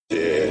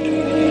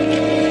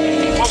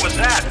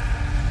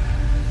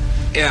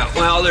Yeah,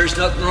 well, there's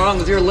nothing wrong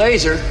with your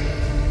laser.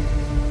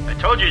 I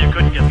told you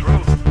couldn't get through.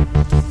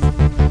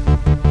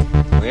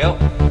 Well,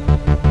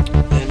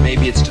 then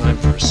maybe it's time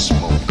for a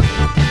smoke.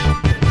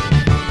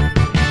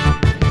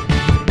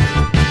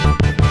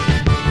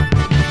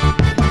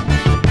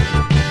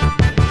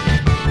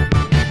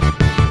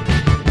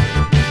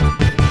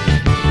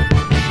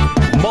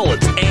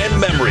 Mullets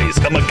and Memories,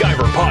 a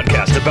MacGyver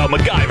podcast about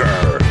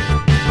MacGyver.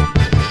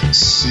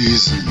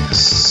 Season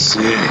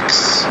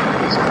 6.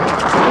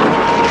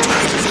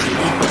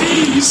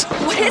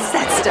 What is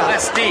that stuff?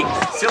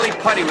 Mystique, silly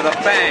putty with a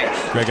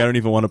bang. Greg, I don't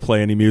even want to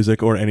play any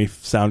music or any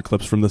sound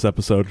clips from this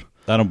episode.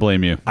 I don't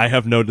blame you. I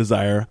have no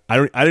desire. I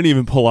didn't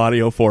even pull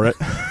audio for it.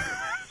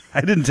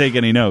 I didn't take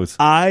any notes.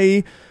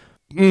 Welcome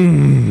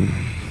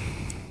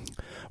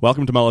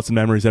to Mullets and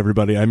Memories,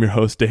 everybody. I'm your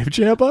host, Dave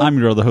Ciampa. I'm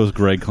your other host,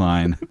 Greg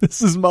Klein.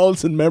 This is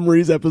Mullets and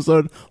Memories,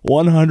 episode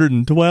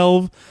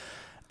 112.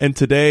 And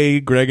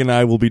today, Greg and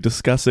I will be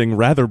discussing,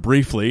 rather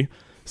briefly,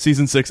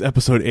 Season 6,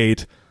 Episode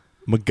 8,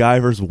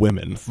 MacGyver's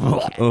Women.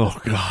 Oh,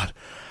 God.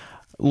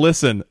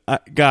 Listen,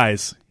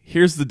 guys,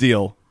 here's the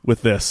deal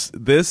with this.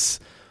 This,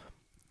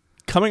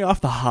 coming off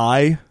the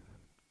high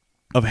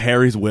of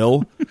Harry's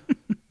will,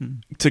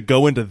 to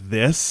go into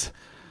this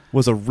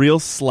was a real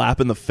slap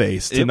in the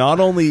face to not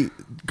only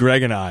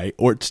Greg and I,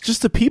 or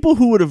just to people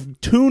who would have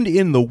tuned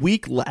in the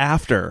week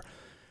after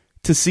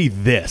to see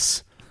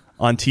this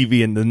on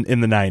TV in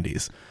the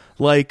 90s.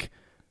 Like,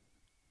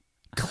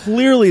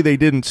 clearly they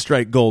didn't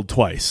strike gold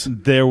twice.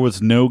 There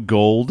was no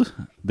gold.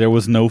 There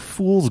was no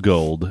fool's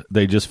gold.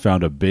 They just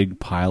found a big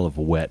pile of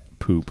wet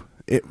poop.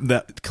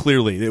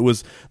 Clearly, it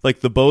was like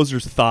the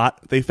Bozers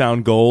thought they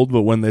found gold,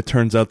 but when it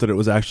turns out that it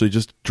was actually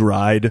just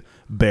dried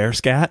bear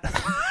scat.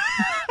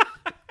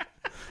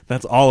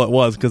 That's all it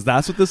was, because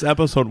that's what this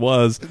episode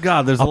was.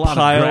 God, there's a lot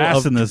of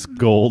grass in this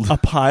gold. A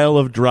pile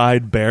of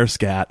dried bear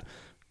scat.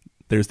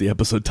 There's the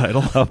episode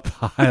title. A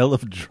pile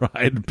of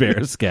dried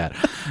bear scat.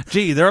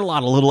 Gee, there are a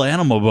lot of little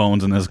animal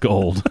bones in this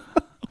gold.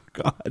 Oh,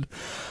 God.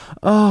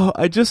 Oh,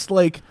 I just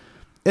like...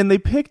 And they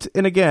picked...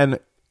 And again,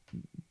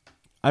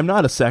 I'm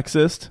not a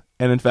sexist,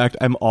 and in fact,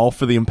 I'm all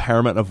for the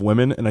empowerment of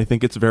women, and I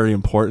think it's very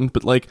important,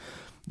 but like,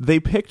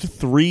 they picked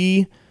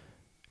 3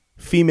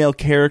 female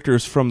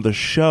characters from the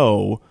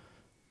show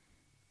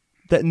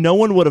that no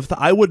one would have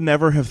I would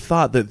never have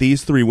thought that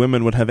these 3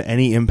 women would have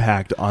any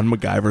impact on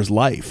MacGyver's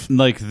life.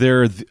 Like,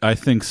 they're, I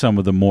think, some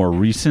of the more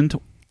recent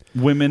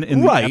women in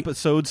the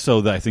episode,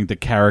 so that I think the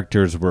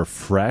characters were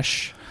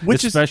fresh.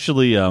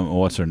 Especially,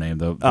 what's her name,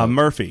 though?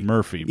 Murphy.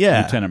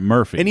 Yeah. Lieutenant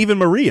Murphy. And even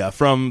Maria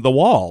from The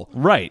Wall.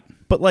 Right.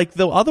 But like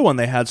the other one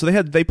they had,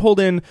 they pulled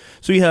in,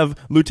 so you have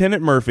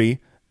Lieutenant Murphy,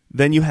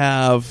 then you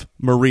have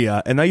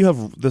Maria, and now you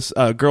have this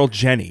girl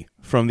Jenny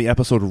from the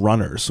episode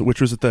Runners, which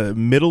was at the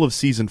middle of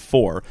season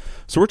 4.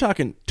 So we're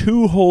talking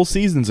 2 whole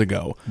seasons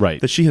ago,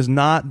 right, that she has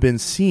not been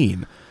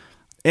seen.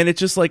 And it's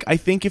just like, I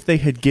think if they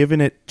had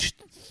given it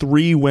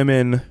 3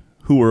 women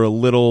who were a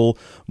little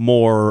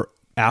more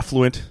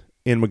affluent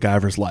in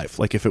MacGyver's life,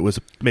 like if it was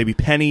maybe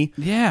Penny,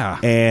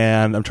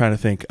 and I'm trying to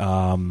think,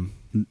 I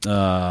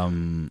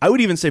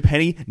would even say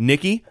Penny,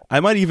 Nikki. I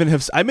might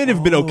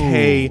have been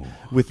okay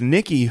with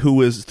Nikki, who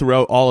was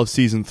throughout all of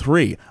season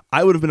 3.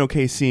 I would have been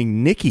okay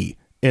seeing Nikki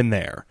in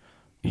there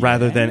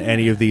rather than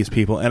any of these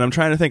people. And I'm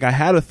trying to think, I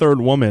had a third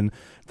woman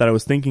that I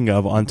was thinking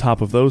of on top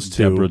of those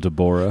 2.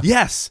 Deborah.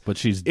 Yes. But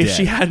she's dead. If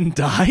she hadn't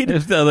died,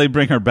 if they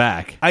bring her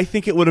back, I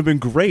think it would have been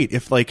great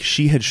if like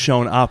she had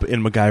shown up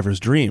in MacGyver's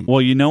dream.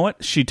 Well, you know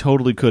what? She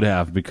totally could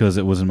have, because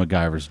it was in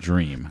MacGyver's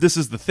dream. This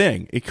is the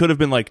thing. It could have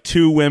been like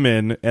 2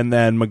 women, and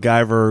then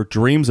MacGyver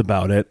dreams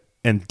about it,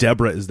 and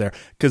Deborah is there.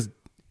 Because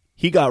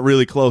he got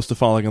really close to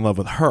falling in love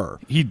with her.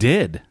 He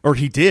did. Or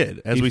he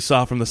did, as we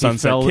saw from the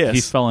Sunset Kiss.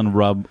 He fell in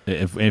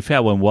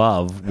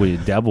love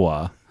with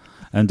Deborah,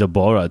 and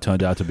Deborah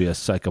turned out to be a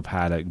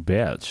psychopathic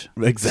bitch.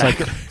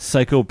 Exactly.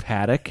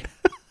 Psychopathic?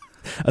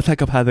 A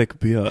psychopathic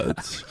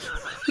bitch.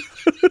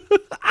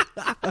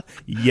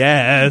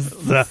 Yes.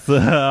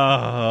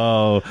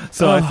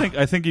 So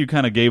I think you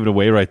kind of gave it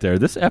away right there.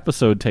 This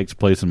episode takes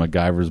place in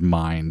MacGyver's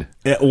mind.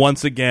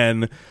 Once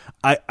again,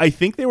 I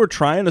think they were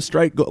trying to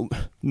strike gold.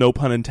 No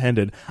pun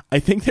intended. I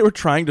think they were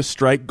trying to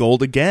strike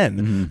gold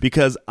again,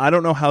 because I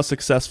don't know how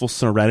successful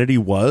Serenity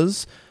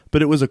was,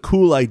 but it was a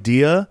cool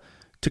idea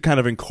to kind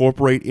of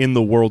incorporate in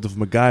the world of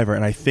MacGyver,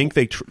 and I think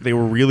they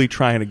were really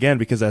trying again,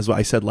 because as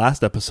I said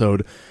last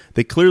episode,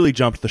 they clearly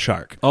jumped the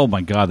shark. Oh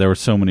my God, there were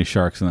so many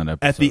sharks in that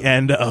episode. At the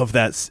end of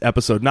that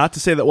episode. Not to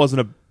say that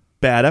wasn't a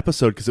bad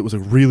episode, because it was a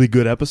really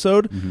good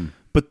episode,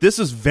 but this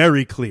is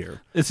very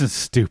clear. This is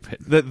stupid.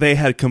 That they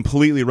had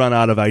completely run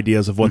out of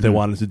ideas of what they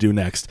wanted to do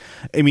next.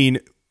 I mean,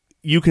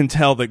 you can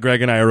tell that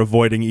Greg and I are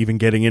avoiding even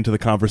getting into the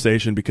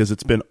conversation, because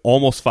it's been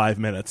almost 5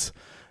 minutes.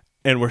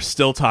 And we're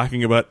still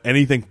talking about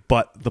anything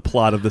but the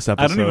plot of this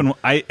episode.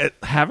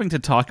 Having to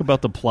talk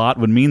about the plot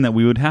would mean that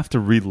we would have to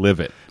relive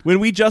it.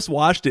 When we just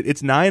watched it,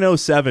 it's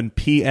 9:07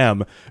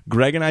 p.m.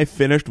 Greg and I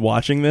finished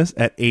watching this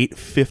at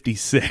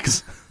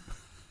 8:56.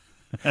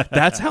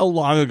 That's how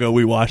long ago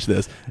we watched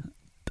this.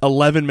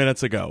 11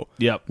 minutes ago.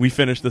 Yep. We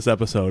finished this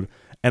episode,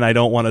 and I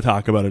don't want to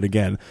talk about it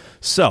again.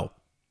 So,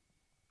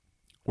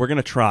 we're going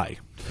to try.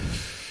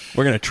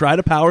 We're going to try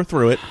to power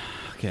through it.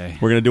 Okay.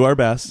 We're going to do our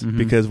best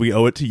because we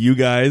owe it to you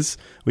guys.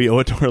 We owe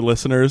it to our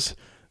listeners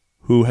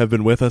who have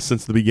been with us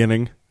since the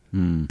beginning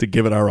to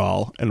give it our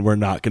all, and we're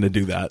not going to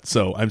do that.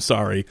 So, I'm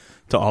sorry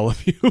to all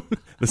of you.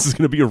 This is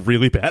going to be a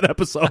really bad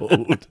episode.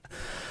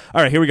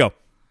 All right, here we go.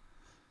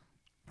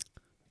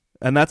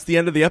 And that's the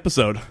end of the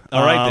episode.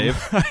 All right,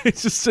 Dave.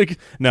 It's just like,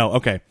 no,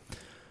 okay.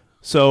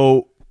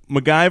 So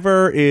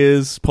MacGyver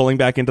is pulling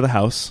back into the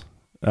house,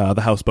 the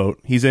houseboat.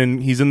 He's in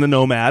the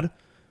Nomad.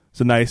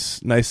 It's a nice.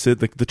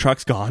 The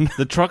truck's gone.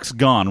 The truck's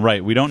gone.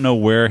 Right. We don't know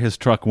where his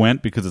truck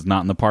went because it's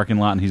not in the parking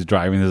lot, and he's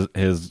driving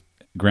his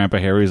Grandpa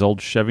Harry's old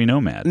Chevy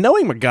Nomad.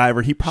 Knowing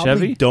MacGyver, he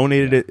probably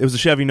donated it. It was a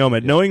Chevy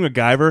Nomad. Yeah. Knowing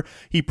MacGyver,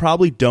 he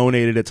probably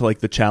donated it to like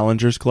the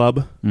Challengers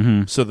Club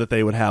so that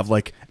they would have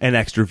like an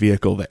extra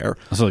vehicle there.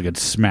 So they could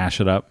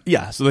smash it up?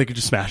 Yeah, so they could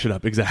just smash it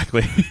up,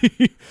 exactly.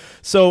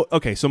 So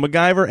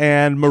MacGyver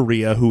and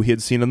Maria, who he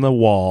had seen on the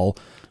wall,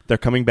 they're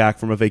coming back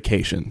from a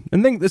vacation.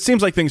 And it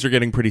seems like things are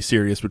getting pretty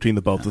serious between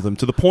the both of them,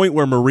 to the point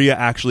where Maria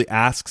actually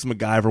asks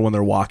MacGyver when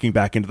they're walking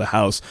back into the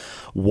house,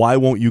 why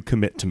won't you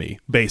commit to me,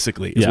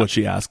 basically, is what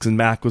she asks. And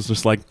Mac was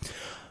just like,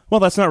 well,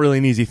 that's not really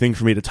an easy thing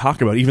for me to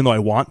talk about, even though I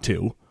want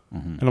to.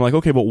 And I'm like,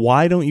 okay, but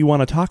why don't you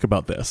want to talk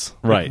about this?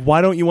 Right. Like,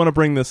 why don't you want to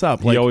bring this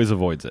up? He always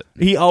avoids it.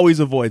 He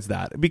always avoids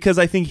that because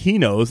I think he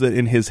knows that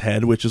in his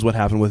head, which is what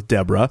happened with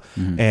Deborah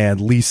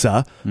and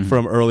Lisa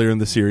from earlier in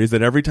the series,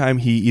 that every time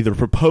he either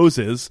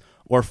proposes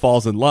or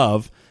falls in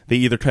love, they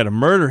either try to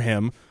murder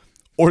him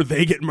or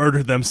they get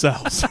murdered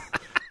themselves.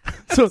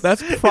 So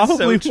that's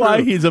probably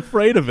why he's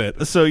afraid of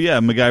it. So yeah,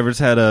 MacGyver's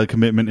had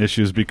commitment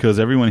issues because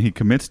everyone he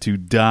commits to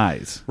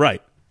dies.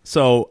 Right.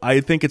 So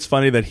I think it's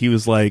funny that he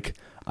was like,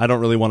 I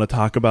don't really want to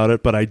talk about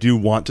it, but I do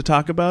want to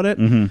talk about it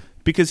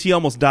because he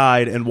almost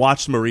died and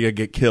watched Maria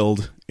get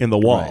killed in the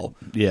wall.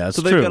 Right. Yeah,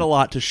 so they've got a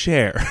lot to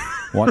share.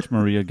 Watch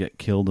Maria get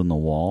killed in the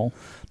wall?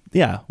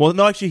 Yeah. Well,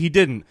 no, actually he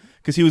didn't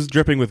because he was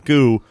dripping with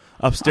goo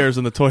upstairs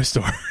in the toy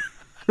store.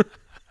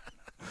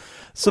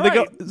 So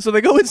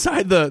they go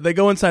inside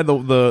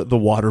the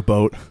water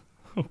boat.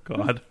 Oh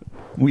God.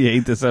 We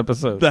hate this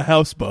episode. The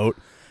houseboat.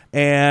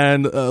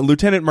 And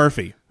Lieutenant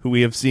Murphy, who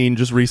we have seen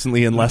just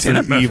recently in Lesson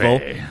of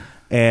Evil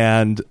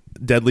and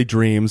Deadly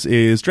Dreams,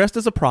 is dressed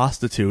as a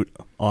prostitute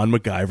on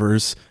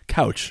MacGyver's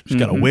couch. She's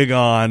got a wig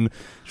on.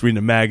 She's reading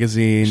a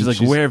magazine. She's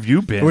like, where have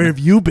you been? Where have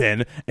you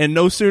been? And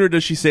no sooner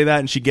does she say that,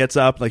 and she gets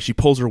up, like she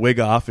pulls her wig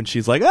off, and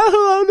she's like,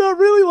 oh, I've got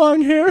really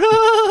long hair.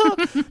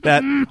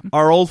 That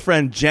our old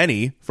friend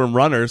Jenny from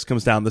Runners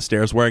comes down the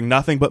stairs wearing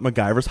nothing but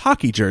MacGyver's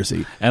hockey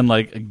jersey. And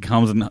like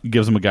comes and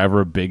gives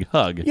MacGyver a big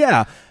hug.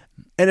 Yeah.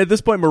 And at this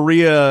point,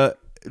 Maria...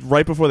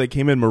 Right before they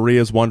came in,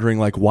 Maria's wondering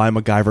like why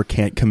MacGyver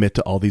can't commit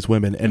to all these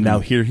women, and now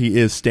here he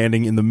is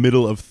standing in the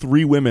middle of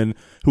three women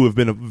who have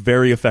been a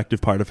very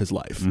effective part of his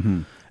life.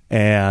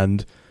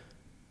 And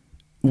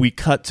we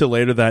cut to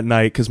later that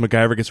night because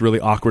MacGyver gets really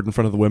awkward in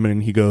front of the women,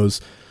 and he goes,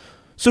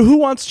 so who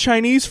wants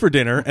Chinese for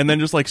dinner? And then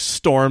just like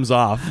storms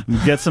off.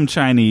 Get some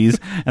Chinese,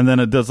 and then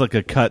it does like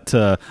a cut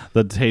to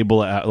the table,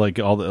 like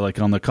all the, like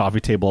on the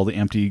coffee table, all the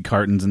empty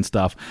cartons and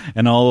stuff,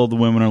 and all of the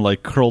women are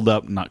like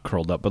not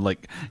curled up, but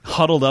like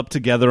huddled up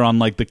together on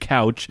like the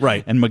couch,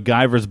 right? And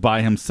MacGyver's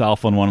by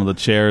himself on one of the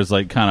chairs,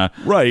 like kind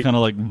of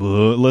like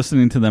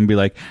listening to them be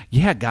like,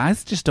 yeah,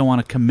 guys just don't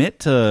want to commit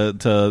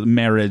to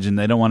marriage, and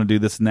they don't want to do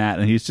this and that,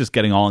 and he's just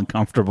getting all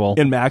uncomfortable.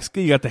 And Max,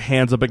 you got the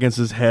hands up against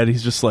his head.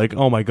 He's just like,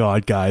 oh my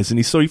God, guys, and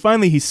he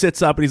finally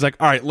sits up and he's like,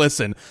 all right,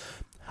 listen,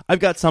 I've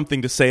got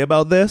something to say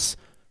about this.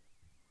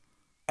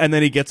 And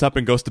then he gets up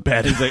and goes to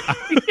bed. He's like,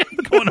 I'm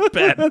going to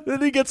bed.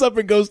 Then he gets up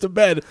and goes to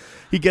bed.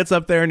 He gets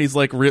up there and he's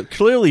like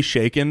clearly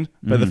shaken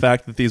by the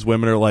fact that these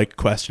women are like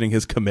questioning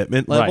his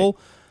commitment level.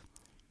 Right.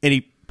 And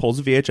he pulls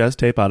a VHS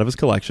tape out of his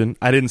collection.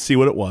 I didn't see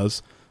what it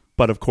was.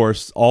 But of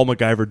course, all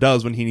MacGyver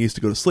does when he needs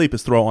to go to sleep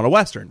is throw on a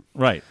Western.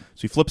 Right.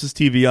 So he flips his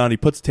TV on, he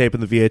puts tape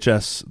in the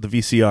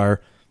VCR,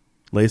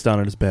 lays down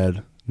on his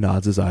bed,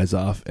 nods his eyes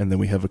off, and then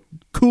we have a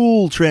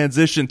cool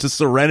transition to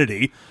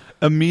Serenity.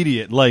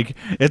 Immediate, like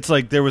it's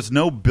like there was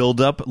no build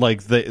up.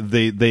 Like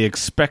they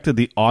expected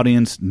the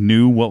audience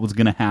knew what was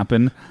going to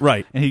happen,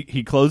 right? And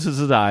he closes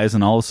his eyes,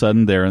 and all of a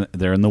sudden they're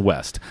in the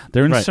West.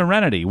 They're in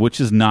Serenity,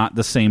 which is not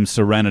the same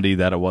Serenity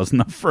that it was in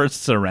the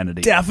first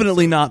Serenity.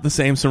 Definitely not the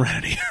same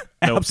Serenity.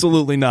 Nope.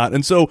 Absolutely not.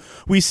 And so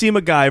we see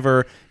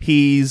MacGyver.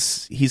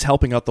 He's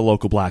helping out the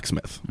local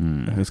blacksmith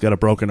who's got a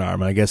broken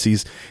arm. And I guess he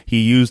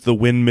used the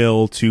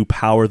windmill to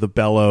power the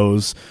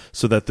bellows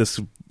so that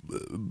this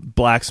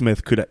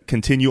blacksmith could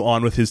continue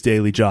on with his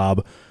daily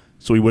job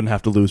so he wouldn't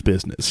have to lose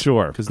business.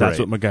 Sure. Because that's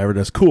what MacGyver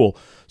does. Cool.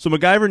 So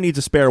MacGyver needs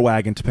a spare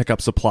wagon to pick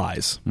up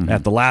supplies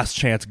at the Last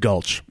Chance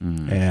Gulch.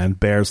 And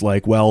Bear's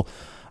like, well,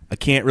 I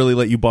can't really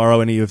let you borrow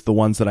any of the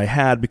ones that I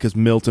had because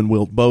Milt and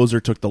Wilt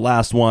Bozer took the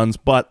last ones,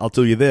 but I'll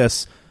tell you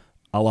this,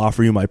 I'll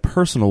offer you my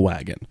personal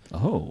wagon.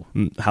 Oh.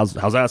 How's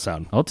that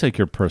sound? I'll take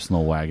your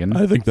personal wagon.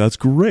 I think that's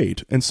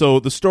great. And so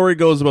the story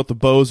goes about the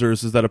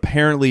Bozers is that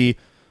apparently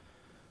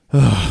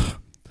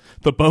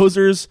The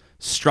Bozers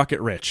struck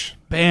it rich.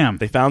 Bam.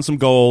 They found some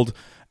gold,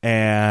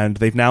 and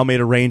they've now made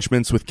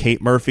arrangements with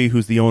Kate Murphy,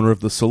 who's the owner of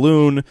the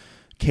saloon.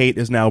 Kate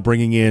is now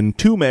bringing in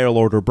 2 mail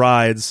order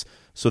brides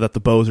so that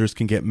the Bozers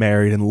can get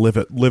married and live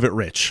it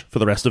rich for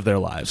the rest of their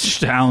lives.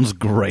 Sounds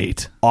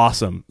great.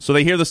 Awesome. So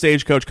they hear the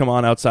stagecoach come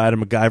on outside,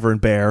 and MacGyver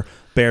and Bear,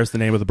 Bear's the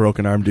name of the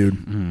broken arm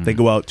dude, they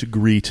go out to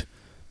greet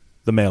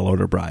the mail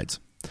order brides.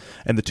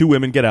 And the 2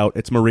 women get out.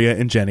 It's Maria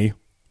and Jenny.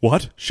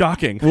 What?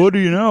 Shocking. What do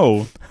you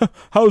know?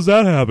 How's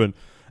that happen?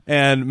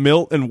 And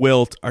Milt and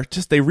Wilt are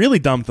just, they really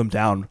dumbed them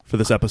down for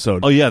this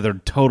episode. Oh, yeah, they're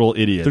total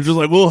idiots. They're just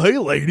like, well, hey,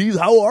 ladies,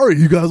 how are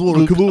you? You guys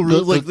want to come over?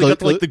 Like, they got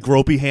the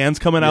gropey hands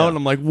coming out, and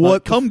I'm like,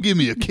 what? Come give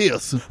me a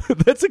kiss.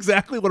 That's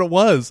exactly what it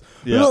was.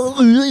 Yeah.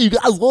 Well, you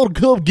guys want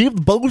to come give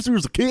the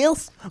Bozers a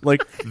kiss?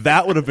 Like,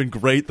 that would have been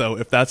great, though,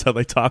 if that's how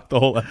they talked the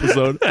whole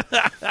episode.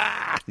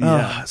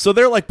 So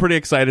they're, like, pretty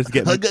excited to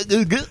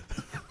get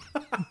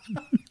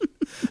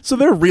So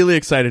they're really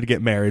excited to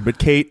get married, but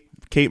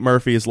Kate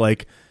Murphy is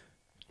like,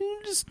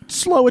 just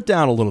slow it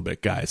down a little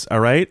bit, guys, all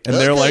right? And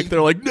they're like,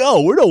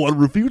 no, we don't want to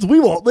refuse. We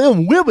want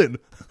them women.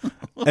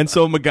 And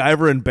so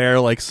MacGyver and Bear,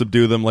 like,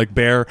 subdue them. Like,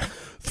 Bear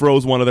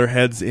throws one of their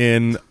heads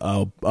in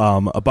a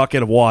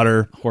bucket of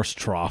water. Horse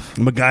trough.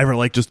 MacGyver,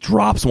 like, just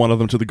drops one of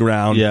them to the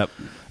ground. Yep.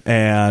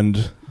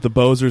 And the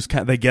Bozers,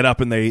 they get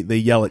up and they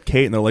yell at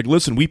Kate, and they're like,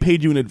 listen, we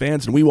paid you in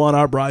advance, and we want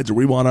our brides or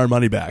we want our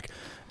money back.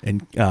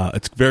 And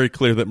it's very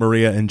clear that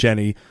Maria and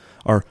Jenny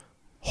are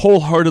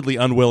wholeheartedly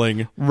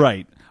unwilling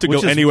to go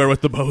anywhere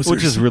with the Bozers,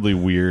 which is really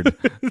weird.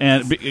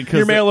 And because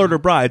your mail order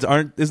brides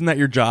isn't that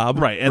your job?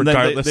 Right. And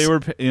regardless? they were,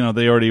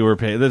 they already were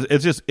paid.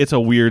 It's a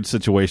weird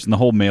situation. The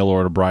whole mail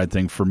order bride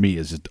thing for me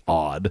is just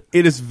odd.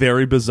 It is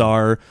very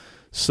bizarre.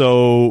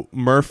 So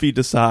Murphy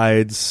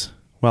decides,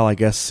 well, I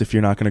guess if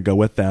you're not going to go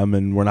with them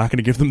and we're not going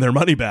to give them their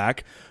money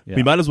back,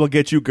 we might as well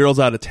get you girls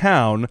out of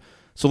town.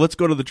 So let's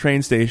go to the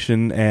train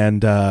station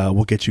and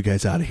we'll get you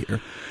guys out of here.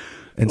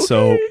 And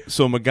so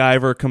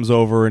MacGyver comes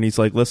over and he's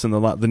like, listen,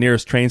 the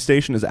nearest train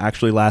station is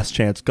actually Last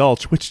Chance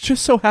Gulch, which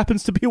just so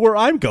happens to be where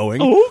I'm going.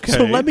 Oh, okay.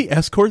 So let me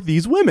escort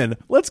these women.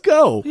 Let's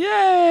go.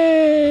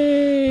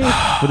 Yay!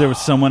 But there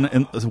was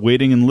someone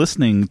waiting and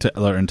listening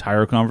to our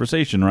entire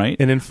conversation, right?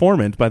 An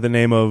informant by the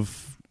name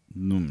of...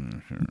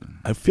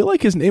 I feel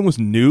like his name was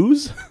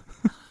News.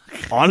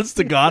 Honest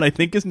to God, I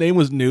think his name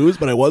was News,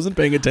 but I wasn't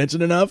paying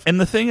attention enough. And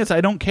the thing is, I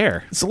don't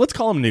care. So let's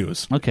call him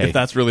News. Okay. If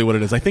that's really what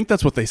it is. I think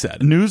that's what they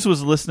said. News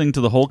was listening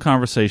to the whole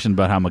conversation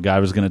about how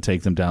MacGyver's going to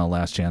take them down the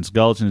Last Chance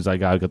Gulch, and he's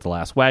like, I've got the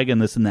last wagon,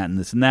 this and that, and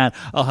this and that.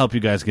 I'll help you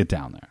guys get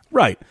down there.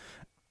 Right.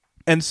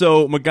 And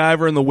so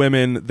MacGyver and the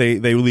women, they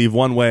leave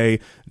one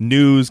way.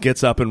 News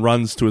gets up and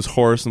runs to his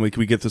horse, and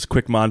we get this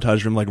quick montage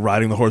of him like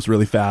riding the horse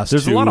really fast.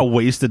 There's a lot of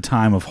wasted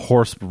time of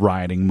horse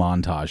riding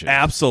montage.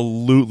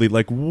 Absolutely,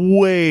 like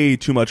way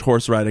too much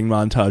horse riding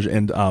montage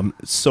and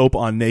soap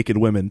on naked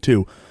women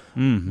too.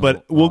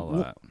 But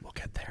we'll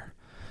get there.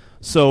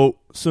 So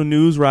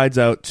News rides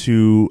out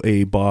to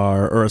a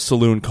bar or a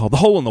saloon called the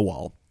Hole in the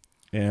Wall,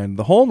 and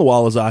the Hole in the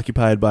Wall is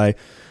occupied by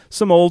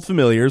some old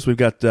familiars. We've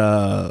got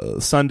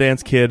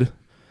Sundance Kid,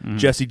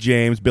 Jesse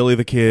James, Billy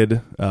the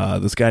Kid,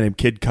 this guy named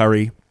Kid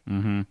Curry,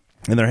 and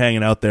they're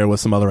hanging out there with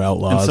some other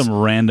outlaws. And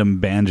some random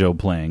banjo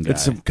playing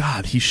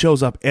guy. He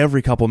shows up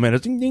every couple of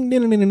minutes. Ding, ding,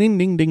 ding, ding, ding,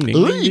 ding, ding,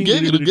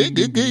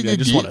 ding. I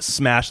just want to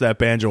smash that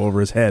banjo over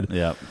his head.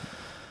 Yep.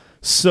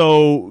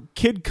 So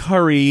Kid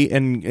Curry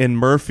and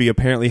Murphy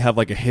apparently have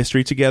like a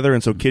history together,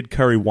 and so Kid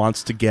Curry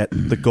wants to get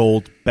the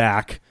gold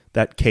back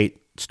that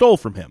Kate stole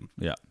from him.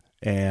 Yeah.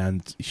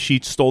 And she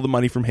stole the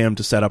money from him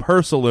to set up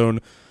her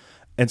saloon.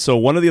 And so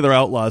one of the other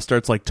outlaws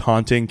starts like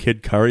taunting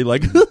Kid Curry,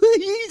 like,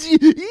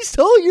 he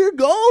stole your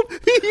gold.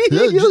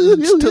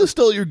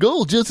 Stole your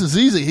gold just as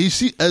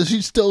easy as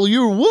he stole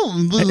your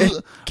woman.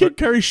 And Kid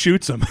Curry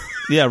shoots him.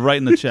 Yeah, right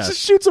in the chest.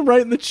 Just shoots him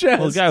right in the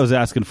chest. Well, the guy was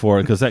asking for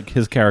it because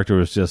his character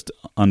was just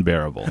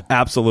unbearable.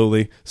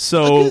 Absolutely.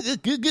 So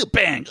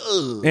bang,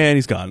 and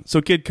he's gone.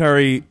 So Kid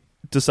Curry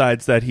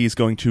decides that he's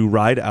going to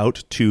ride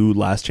out to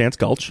Last Chance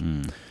Gulch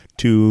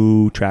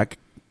to track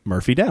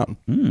Murphy down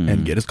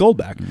and get his gold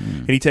back.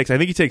 And I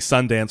think he takes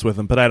Sundance with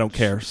him, but I don't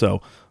care,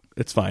 so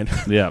it's fine.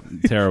 Yeah,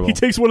 terrible. He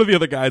takes one of the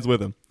other guys with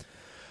him.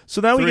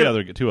 So now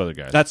two other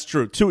guys. That's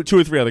true. Two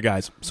or three other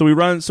guys. So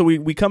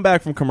we come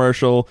back from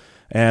commercial,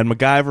 and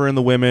MacGyver and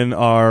the women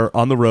are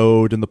on the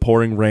road in the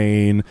pouring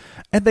rain,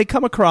 and they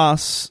come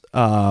across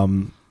a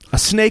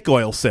snake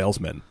oil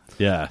salesman.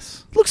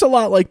 Yes. Looks a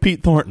lot like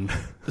Pete Thornton.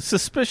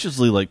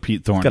 Suspiciously like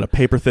Pete Thornton. Got a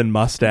paper-thin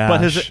mustache.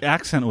 But his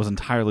accent was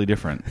entirely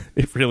different.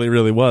 It really,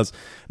 really was.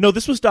 No,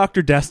 this was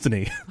Dr.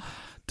 Destiny.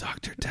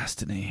 Dr.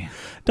 Destiny.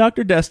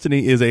 Dr.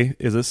 Destiny is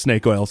a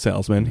snake oil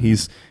salesman.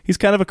 He's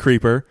kind of a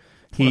creeper.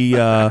 He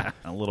a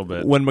little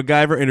bit. When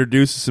MacGyver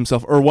introduces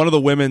himself, or one of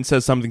the women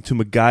says something to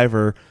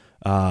MacGyver,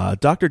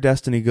 Dr.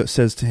 Destiny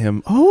says to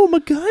him, "Oh,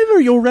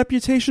 MacGyver, your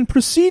reputation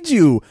precedes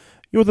you.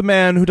 you're the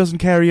man who doesn't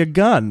carry a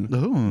gun.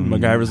 And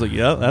MacGyver's like,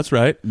 yeah, that's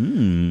right.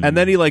 And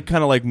then he like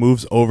kind of like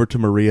moves over to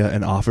Maria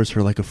and offers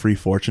her like a free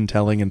fortune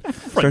telling and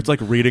starts like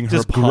reading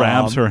her palm.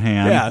 Grabs her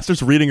hand. Yeah,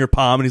 starts reading her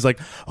palm, and he's like,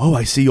 oh,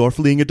 I see you're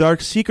fleeing a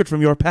dark secret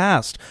from your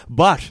past,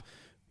 but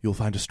you'll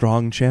find a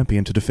strong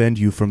champion to defend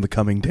you from the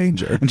coming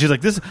danger. And she's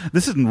like, this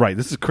isn't right.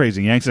 This is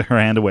crazy. And yanks her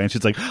hand away, and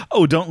she's like,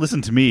 oh, don't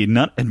listen to me.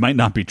 It might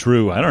not be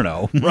true. I don't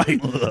know.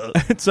 Right.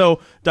 And so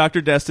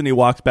Dr. Destiny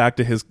walks back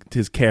to his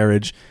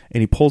carriage,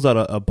 and he pulls out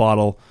a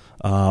bottle,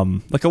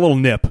 like a little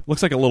nip.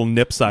 Looks like a little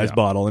nip-sized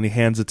bottle, and he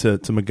hands it to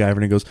MacGyver,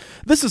 and he goes,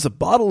 this is a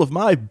bottle of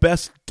my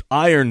best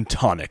iron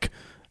tonic.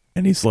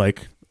 And he's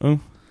like, oh.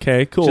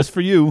 Okay, cool. Just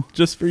for you.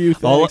 Just for you.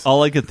 Thanks.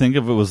 All I could think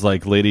of it was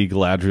like Lady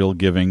Galadriel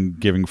giving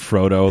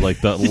Frodo like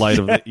the light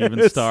of the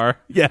even star.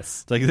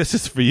 Yes. It's like, this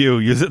is for you.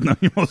 Use it in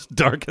your most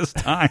darkest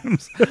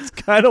times. That's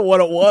kind of what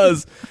it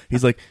was.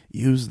 He's like,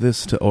 use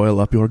this to oil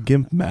up your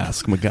gimp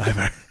mask,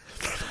 MacGyver.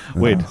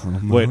 Wait.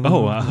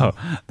 Oh,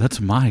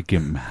 that's my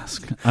gimp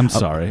mask. I'm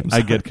sorry.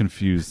 I get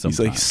confused sometimes.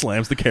 He's like, he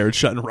slams the carriage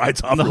shut and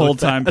rides off. The whole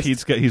time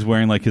he's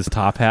wearing like his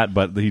top hat,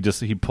 but he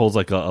pulls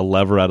like a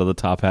lever out of the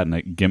top hat and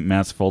a gimp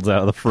mask folds out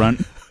of the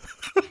front.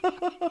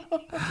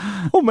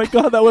 Oh my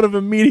god, that would have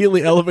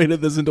immediately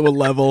elevated this into a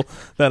level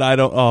that I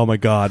don't. Oh my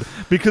god,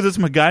 because it's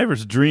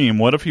MacGyver's dream.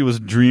 What if he was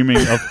dreaming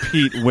of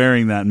Pete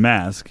wearing that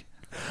mask?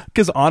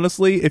 Because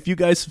honestly, if you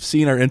guys have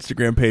seen our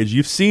Instagram page,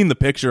 you've seen the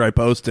picture I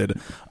posted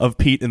of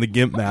Pete in the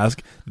gimp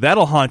mask.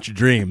 That'll haunt your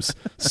dreams.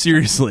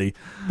 Seriously,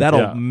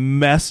 that'll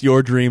mess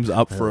your dreams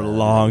up for a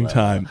long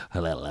time.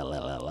 So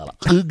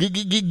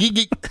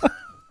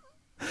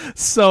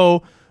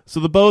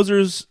the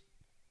Bozers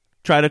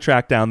try to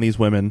track down these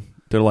women.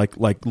 They're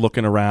like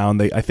looking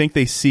around. I think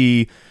they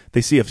see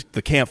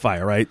the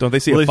campfire, right? Don't they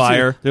see a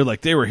fire? They're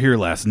like, they were here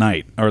last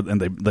night,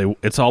 and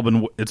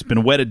it's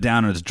been wetted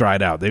down and it's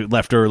dried out. They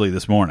left early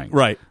this morning,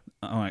 right?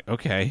 I'm like,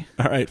 okay,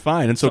 all right,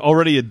 fine. And so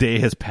already a day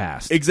has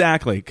passed.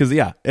 Exactly, because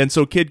and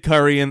so Kid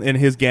Curry and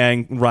his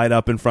gang ride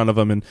up in front of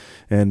him,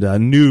 and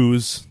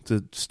News,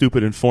 the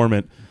stupid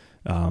informant,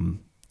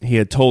 he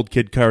had told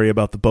Kid Curry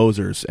about the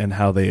Bozers and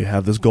how they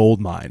have this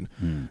gold mine.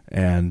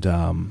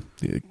 And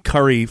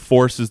Curry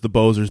forces the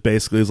Bozers,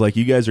 basically, is like,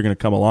 you guys are going to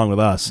come along with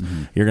us.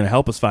 You're going to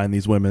help us find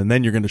these women, and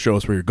then you're going to show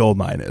us where your gold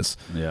mine is.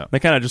 Yeah. They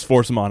kind of just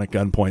force them on at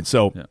gunpoint.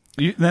 So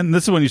then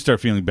this is when you start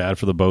feeling bad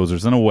for the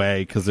Bozers in a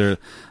way, because they're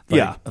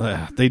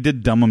they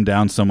did dumb them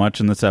down so much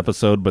in this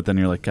episode, but then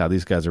you're like, God,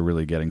 these guys are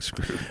really getting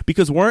screwed.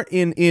 Because weren't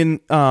in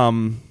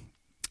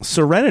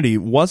Serenity,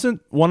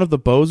 wasn't one of the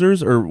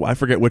Bozers, or I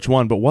forget which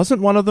one, but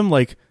wasn't one of them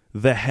like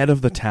the head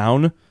of the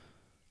town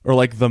or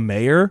like the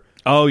mayor?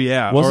 Oh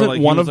yeah, wasn't or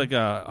like one he was of like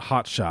a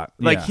hot shot?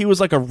 Like he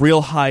was like a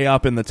real high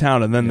up in the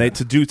town, and then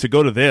to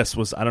go to this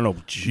was, I don't know.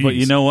 Geez. But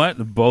you know what?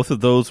 Both of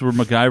those were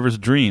MacGyver's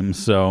dreams,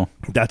 so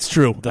that's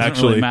true.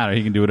 Doesn't really matter.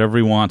 He can do whatever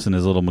he wants in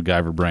his little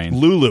MacGyver brain.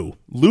 Lulu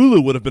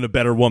would have been a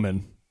better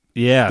woman.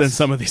 Yes. Than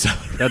some of these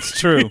other That's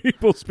true.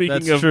 people.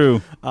 Speaking That's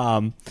true.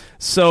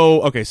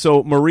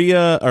 So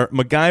Maria or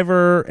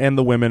MacGyver and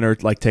the women are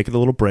like taking a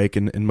little break,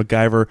 and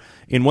MacGyver,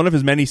 in one of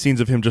his many scenes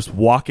of him just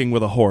walking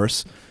with a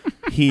horse,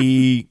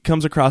 he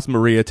comes across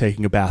Maria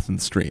taking a bath in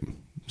the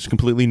stream. She's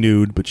completely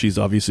nude, but she's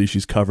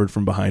covered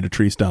from behind a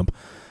tree stump.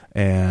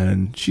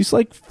 And she's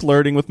like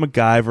flirting with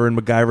MacGyver, and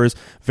MacGyver's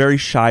very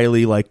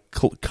shyly like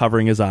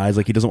covering his eyes,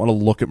 like he doesn't want to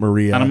look at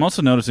Maria. And I'm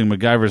also noticing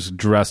MacGyver's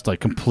dressed like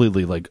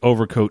completely like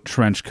overcoat,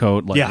 trench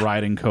coat, like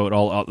riding coat,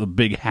 all the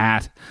big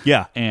hat.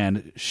 Yeah,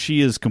 and she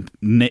is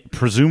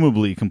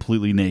presumably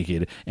completely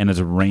naked, and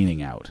it's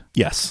raining out.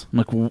 Yes,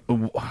 I'm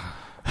like.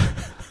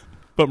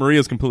 But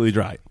Maria's completely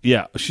dry.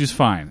 Yeah, she's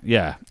fine.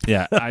 Yeah.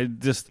 I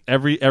just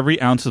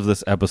every ounce of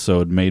this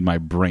episode made my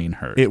brain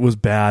hurt. It was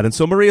bad. And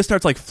so Maria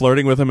starts like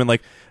flirting with him, and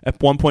like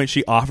at one point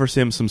she offers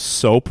him some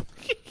soap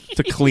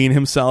to clean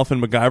himself,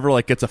 and MacGyver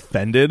like gets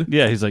offended.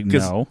 Yeah, he's like,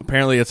 no.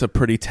 Apparently it's a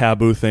pretty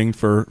taboo thing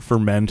for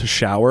men to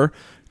shower,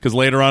 because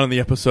later on in the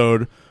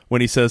episode, when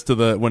he says to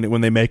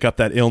when they make up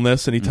that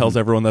illness, and he tells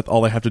everyone that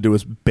all they have to do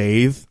is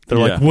bathe, they're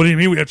like, what do you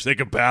mean we have to take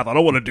a bath? I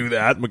don't want to do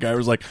that. And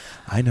MacGyver's like,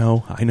 I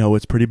know,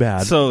 it's pretty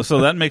bad. So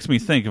that makes me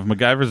think, if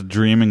MacGyver's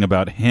dreaming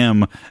about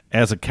him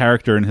as a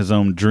character in his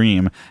own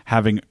dream,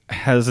 having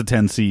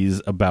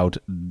hesitancies about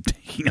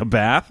taking a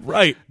bath,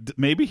 right?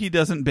 Maybe he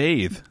doesn't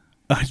bathe.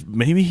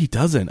 Maybe he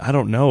doesn't. I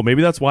don't know.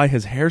 Maybe that's why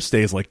his hair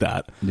stays like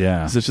that.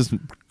 Yeah. It's just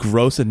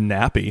gross and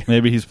nappy.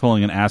 Maybe he's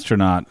pulling an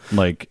astronaut,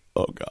 like,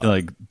 oh God,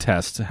 like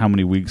test. How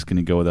many weeks can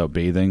he go without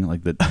bathing?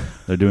 Like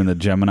they're doing the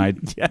Gemini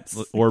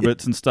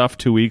orbits and stuff.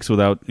 2 weeks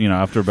without,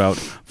 after about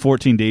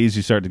 14 days,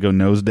 you start to go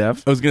nose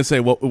deaf. I was going to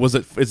say, what was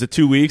it? Is it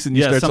 2 weeks and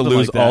you start to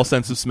lose all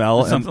sense of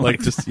smell? Something and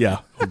like just, yeah.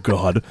 Oh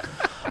God.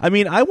 I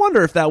mean, I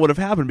wonder if that would have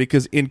happened,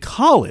 because in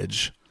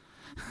college,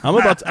 I'm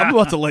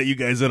about to let you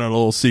guys in on a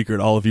little secret,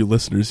 all of you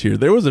listeners here.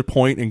 There was a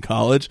point in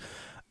college,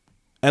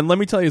 and let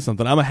me tell you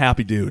something. I'm a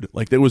happy dude.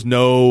 Like there was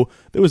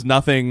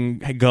nothing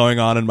going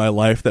on in my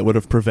life that would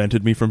have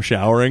prevented me from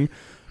showering.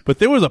 But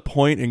there was a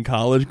point in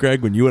college,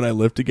 Greg, when you and I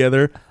lived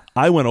together.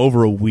 I went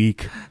over a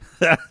week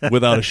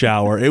without a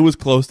shower. It was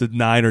close to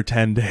 9 or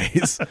 10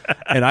 days.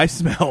 And I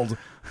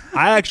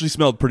actually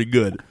smelled pretty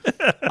good.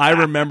 I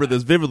remember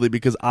this vividly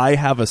because I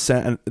have a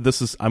scent.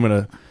 I'm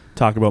going to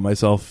talk about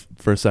myself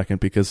for a second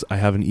because I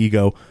have an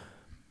ego.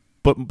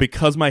 But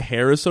because my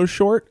hair is so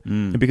short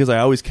and because I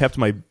always kept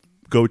my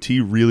goatee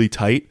really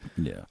tight,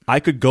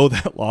 I could go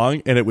that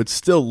long and it would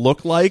still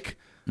look like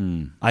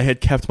I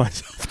had kept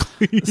myself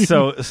clean.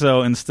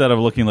 So instead of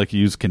looking like you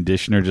used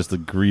conditioner, just the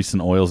grease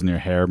and oils in your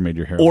hair made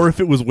your hair. Or if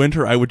it was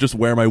winter, I would just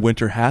wear my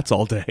winter hats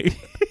all day,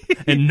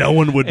 and no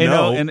one would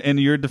know. And in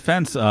your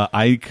defense,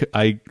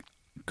 I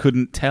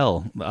couldn't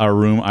tell. Our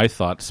room, I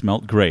thought,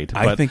 smelled great.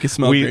 I think it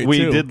smelled great, we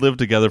too. did live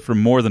together for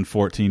more than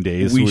 14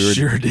 days. We were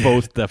sure did.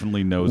 Both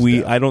definitely nosed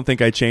it. I don't think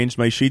I changed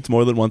my sheets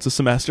more than once a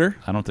semester.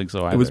 I don't think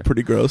so either. It was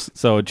pretty gross.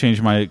 So I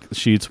changed my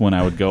sheets when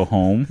I would go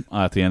home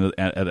at the end of,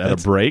 at a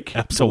break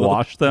to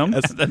wash them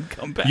and then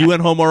come back. You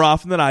went home more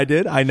often than I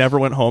did. I never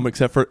went home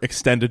except for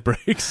extended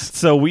breaks.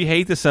 So we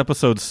hate this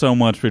episode so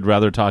much we'd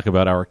rather talk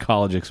about our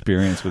college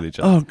experience with each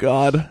other. Oh,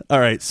 God. All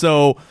right.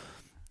 So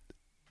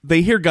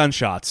they hear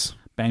gunshots.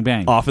 Bang,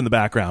 bang. Off in the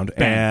background.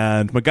 Bang.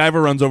 And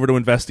MacGyver runs over to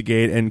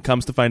investigate and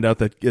comes to find out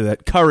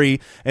that Curry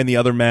and the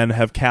other men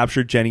have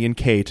captured Jenny and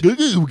Kate. We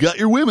got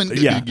your women.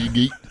 Yeah.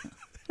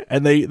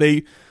 And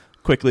they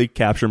quickly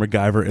capture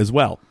MacGyver as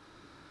well.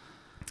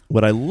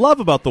 What I love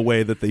about the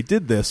way that they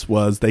did this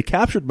was they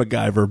captured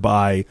MacGyver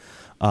by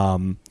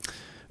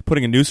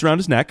putting a noose around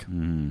his neck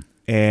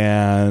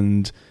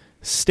and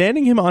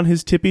standing him on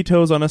his tippy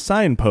toes on a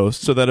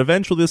signpost so that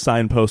eventually the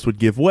signpost would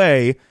give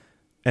way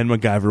and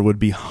MacGyver would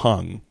be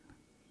hung.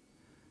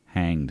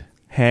 Hanged.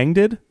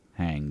 Hanged?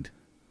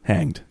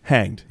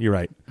 Hanged. You're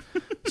right.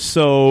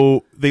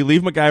 So they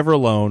leave MacGyver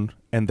alone,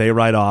 and they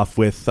ride off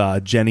with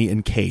Jenny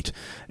and Kate.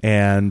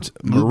 And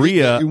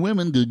Maria... Your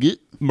women, go get.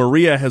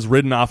 Maria has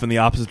ridden off in the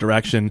opposite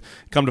direction.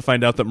 Come to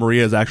find out that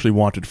Maria is actually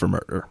wanted for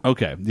murder.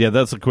 Okay. Yeah,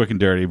 that's a quick and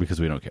dirty because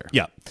we don't care.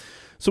 Yeah.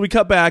 So we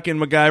cut back, and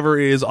MacGyver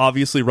is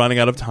obviously running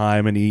out of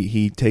time, and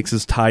he takes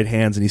his tied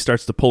hands, and he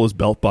starts to pull his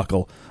belt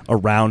buckle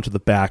around to the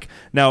back.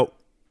 Now,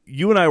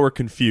 you and I were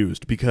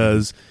confused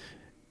because...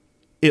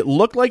 it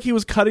looked like he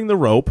was cutting the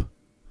rope,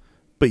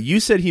 but you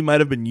said he might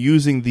have been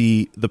using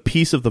the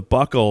piece of the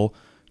buckle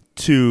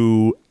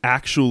to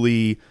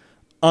actually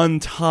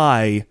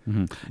untie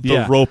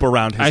the rope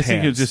around his hands. I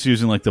think he was just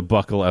using like the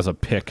buckle as a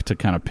pick to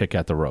kind of pick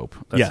at the rope.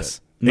 That's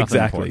yes,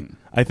 exactly. Important.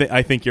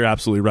 I think you're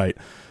absolutely right.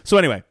 So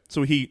anyway,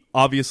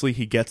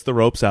 he gets the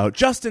ropes out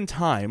just in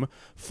time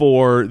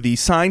for the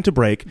sign to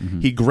break.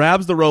 He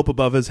grabs the rope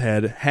above his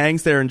head,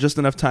 hangs there in just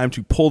enough time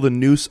to pull the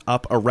noose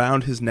up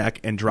around his neck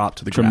and drop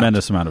to the ground.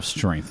 Tremendous amount of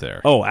strength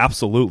there. Oh,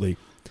 absolutely.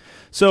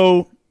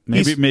 So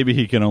maybe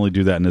he can only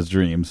do that in his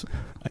dreams.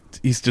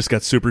 He's just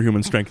got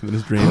superhuman strength in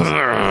his dreams.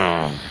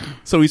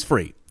 So he's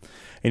free.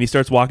 And he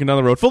starts walking down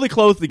the road, fully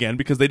clothed again,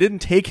 because they didn't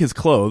take his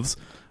clothes.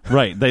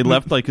 Right. They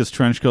left like his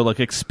trench coat, like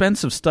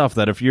expensive stuff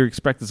that if you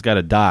expect this guy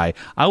to die,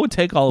 I would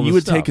take all of his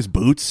stuff. You would take his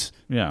boots,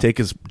 take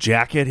his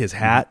jacket, his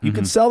hat. You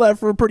can sell that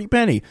for a pretty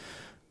penny.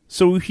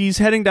 So he's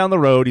heading down the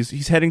road.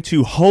 He's heading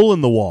to Hole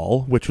in the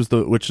Wall, which is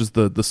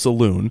the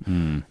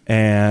saloon.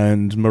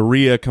 And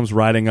Maria comes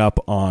riding up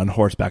on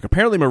horseback.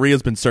 Apparently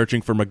Maria's been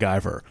searching for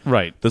MacGyver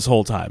this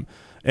whole time.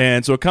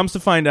 And so it comes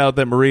to find out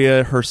that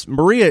Maria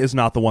is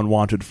not the one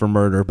wanted for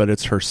murder, but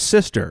it's her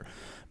sister.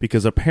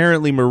 Because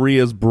apparently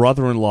Maria's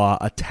brother-in-law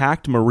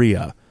attacked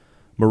Maria.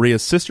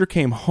 Maria's sister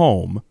came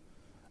home,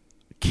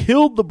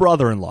 killed the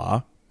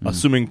brother-in-law,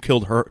 assuming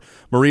killed her.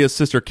 Maria's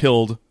sister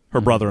killed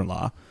her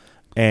brother-in-law.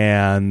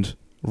 And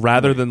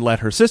rather than let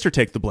her sister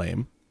take the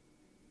blame,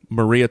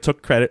 Maria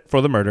took credit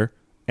for the murder,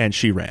 and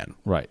she ran.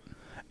 Right.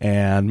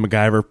 And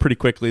MacGyver pretty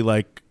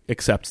quickly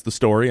accepts the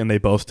story, and they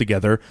both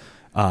together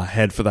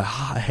headed for the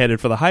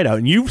hideout.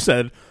 And you've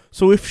said,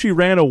 so if she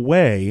ran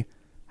away...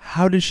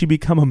 how did she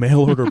become a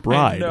mail-order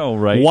bride? I know,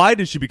 right? Why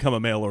did she become a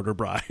mail-order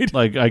bride?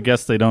 I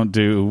guess they don't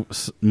do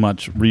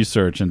much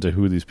research into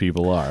who these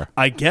people are.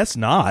 I guess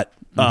not.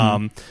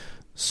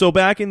 So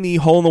back in the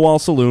hole-in-the-wall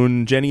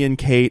saloon, Jenny and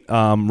Kate,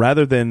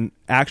 rather than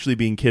actually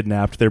being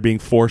kidnapped, they're being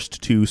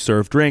forced to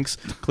serve drinks,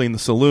 clean the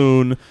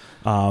saloon.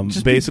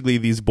 Basically,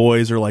 these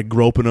boys are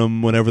groping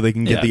them whenever they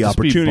can get the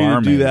opportunity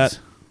to do that.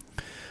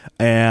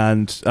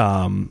 And...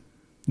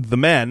 the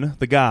men,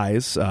 the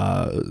guys,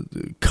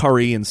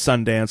 Curry and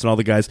Sundance and all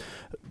the guys,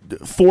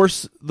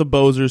 force the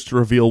Bozers to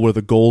reveal where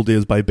the gold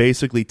is by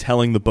basically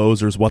telling the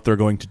Bozers what they're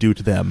going to do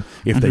to them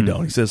if they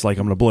don't. He says, I'm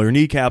going to blow your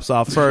kneecaps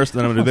off first,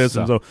 then I'm going to do this.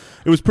 And so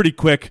it was pretty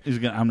quick.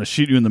 I'm going to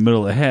shoot you in the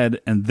middle of the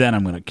head, and then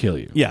I'm going to kill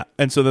you. Yeah.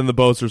 And so then the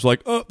Bozers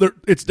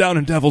it's down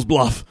in Devil's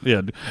Bluff.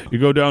 Yeah. You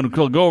go down and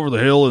go over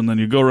the hill, and then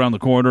you go around the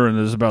corner, and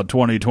there's about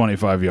 20,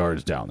 25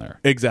 yards down there.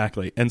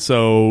 Exactly. And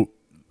so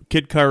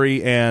Kid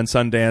Curry and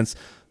Sundance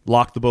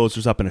lock the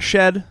Bozers up in a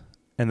shed,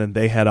 and then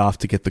they head off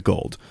to get the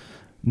gold.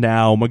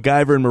 Now,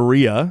 MacGyver and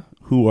Maria,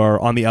 who are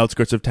on the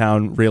outskirts of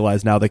town,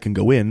 realize now they can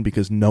go in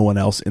because no one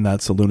else in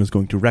that saloon is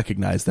going to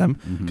recognize them,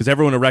 because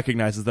everyone who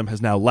recognizes them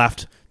has now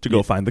left to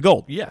go find the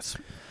gold. Yes.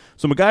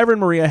 So MacGyver and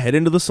Maria head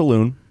into the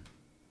saloon,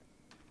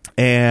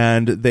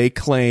 And they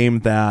claim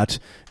that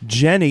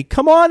Jenny,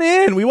 come on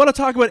in. We want to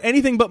talk about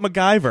anything but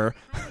MacGyver.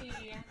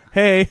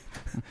 Hey,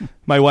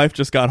 my wife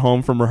just got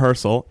home from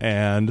rehearsal,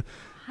 and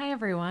Hi,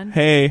 everyone.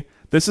 hey,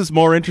 this is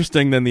more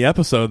interesting than the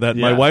episode that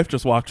my wife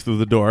just walked through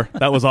the door.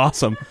 That was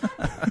awesome.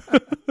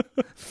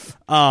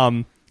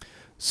 So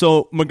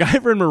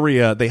MacGyver and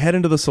Maria, they head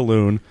into the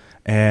saloon,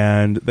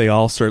 and they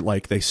all start,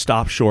 like, they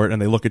stop short,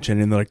 and they look at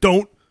Jenny, and they're like,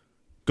 don't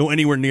go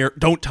anywhere near,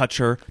 don't touch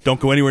her,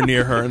 don't go anywhere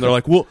near her. And they're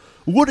like, well,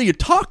 what are you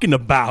talking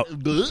about?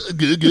 And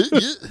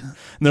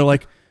they're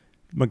like,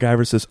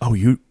 MacGyver says, oh,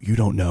 you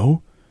don't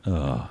know?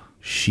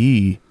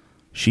 She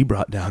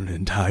brought down an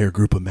entire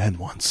group of men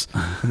once.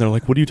 And they're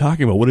like, what are you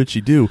talking about? What did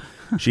she do?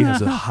 She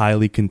has a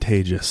highly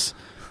contagious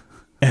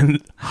and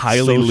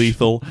highly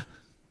lethal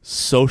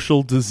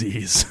social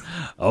disease.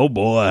 Oh,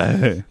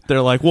 boy.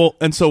 They're like, well,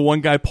 and so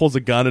one guy pulls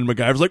a gun, and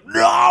MacGyver's like,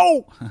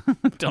 no!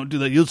 Don't do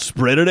that. You'll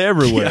spread it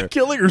everywhere. Yeah,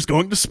 killing her's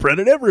going to spread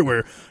it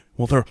everywhere.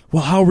 Well,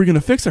 how are we going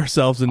to fix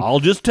ourselves? And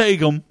I'll just take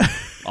them.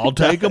 I'll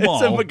take them all.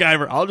 Said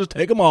MacGyver, I'll just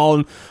take them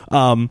all.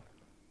 And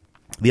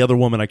the other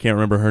woman, I can't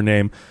remember her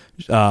name,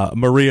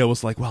 Maria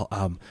was like,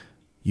 well,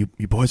 you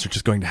boys are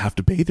just going to have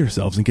to bathe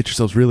yourselves and get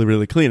yourselves really,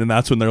 really clean. And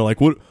that's when they're like,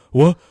 what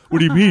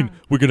do you mean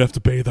we're going to have to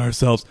bathe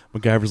ourselves?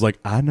 MacGyver's like,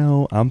 I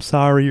know, I'm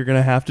sorry you're going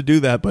to have to do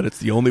that, but it's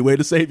the only way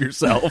to save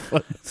yourself.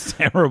 It's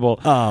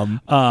terrible.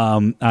 I'm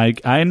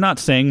not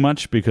saying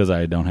much because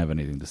I don't have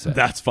anything to say.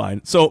 That's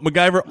fine. So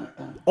MacGyver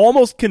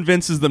almost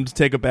convinces them to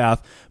take a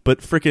bath, but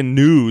frickin'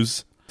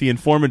 News, the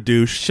informant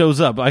douche,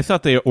 shows up. I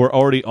thought they were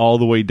already all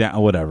the way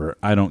down. Whatever.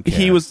 I don't care.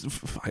 He was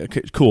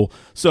okay, cool.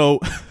 So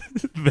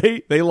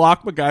they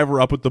lock MacGyver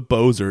up with the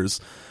Bozers.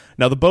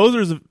 Now the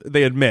Bozers,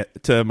 they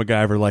admit to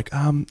MacGyver, like,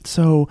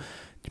 so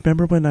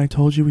remember when I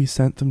told you we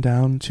sent them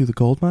down to the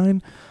gold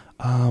mine?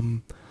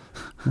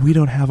 We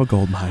don't have a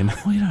gold mine.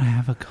 We don't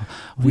have a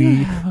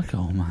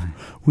gold mine.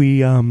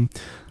 We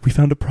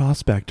found a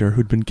prospector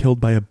who'd been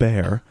killed by a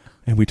bear,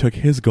 and we took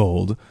his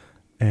gold.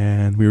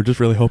 And we were just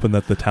really hoping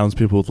that the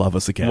townspeople would love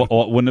us again.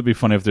 Well, wouldn't it be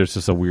funny if there's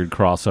just a weird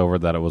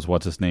crossover that it was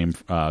what's his name,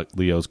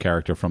 Leo's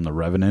character from The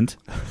Revenant,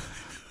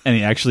 and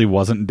he actually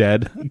wasn't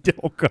dead?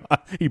 Oh God!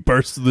 He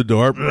bursts through the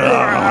door.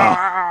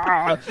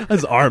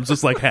 His arms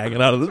just like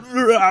hanging out of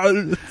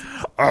the.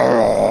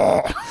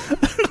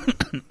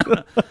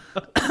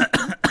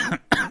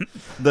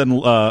 Then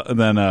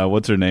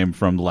what's her name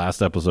from the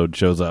last episode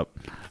shows up?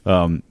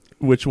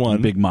 Which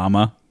one? Big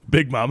Mama.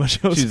 Big Mama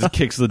shows up. She just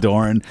kicks the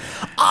door and,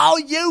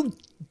 oh, you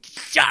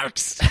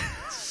jerks!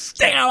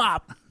 Stay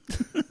up!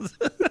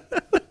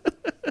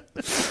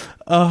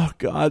 Oh,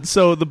 God.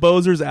 So the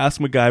Bozers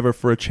ask MacGyver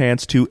for a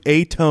chance to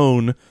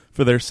atone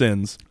for their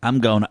sins. I'm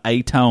going to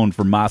atone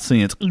for my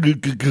sins. And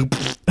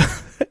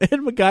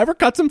MacGyver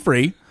cuts him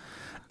free.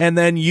 And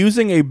then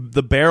using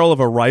the barrel of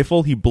a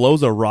rifle, he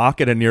blows a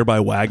rock at a nearby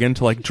wagon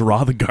to like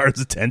draw the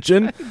guards'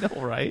 attention. I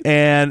know, right?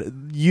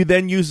 And you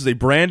then uses a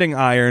branding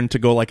iron to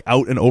go like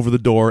out and over the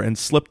door and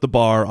slip the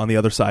bar on the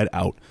other side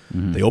out.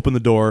 Mm-hmm. They open the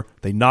door.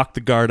 They knock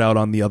the guard out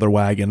on the other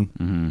wagon.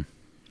 Mm-hmm.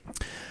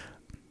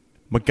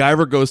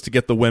 MacGyver goes to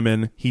get the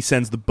women. He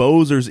sends the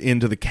Bozers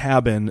into the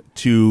cabin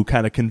to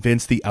kind of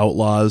convince the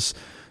outlaws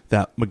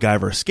that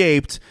MacGyver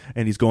escaped,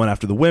 and he's going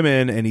after the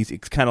women, and he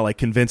kind of like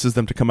convinces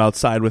them to come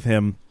outside with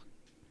him.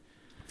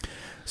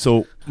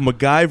 So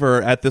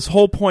MacGyver, at this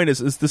whole point,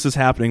 as this is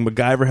happening,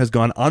 MacGyver has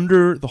gone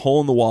under the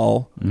hole in the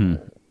wall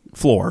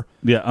floor.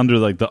 Yeah, under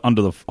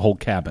the whole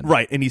cabin.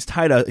 Right, and he's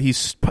tied a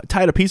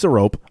piece of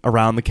rope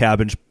around the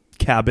cabin's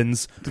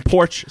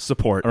porch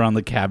support. Around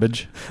the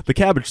cabbage? The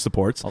cabbage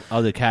supports.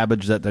 Oh, the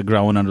cabbage that they're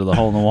growing under the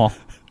hole in the wall.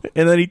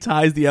 And then he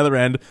ties the other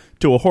end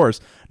to a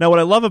horse. Now, what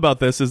I love about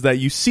this is that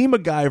you see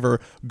MacGyver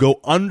go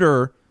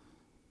under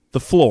the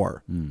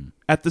floor.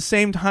 At the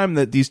same time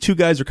that these two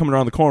guys are coming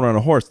around the corner on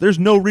a horse, there's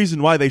no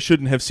reason why they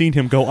shouldn't have seen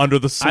him go under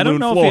the saloon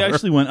floor. I don't know if he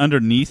actually went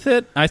underneath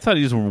it. I thought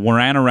he just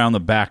ran around the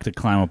back to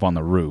climb up on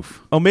the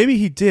roof. Oh, maybe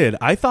he did.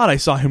 I thought I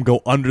saw him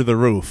go under the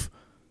roof.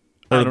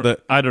 I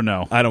don't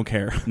know. I don't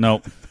care.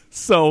 Nope.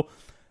 So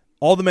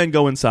all the men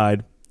go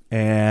inside,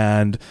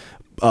 and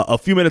a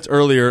few minutes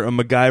earlier,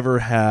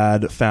 MacGyver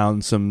had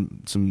found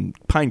some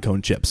pine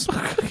cone chips.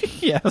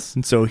 Yes.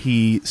 And so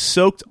he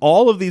soaked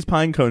all of these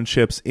pine cone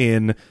chips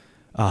in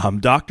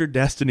Dr.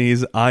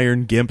 Destiny's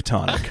Iron Gimp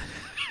tonic.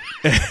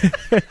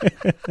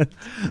 The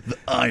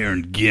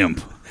Iron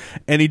Gimp.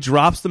 And he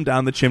drops them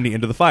down the chimney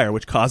into the fire,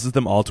 which causes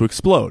them all to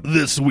explode.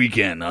 This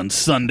weekend on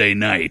Sunday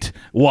night,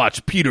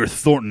 watch Peter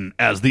Thornton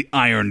as the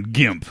Iron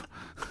Gimp.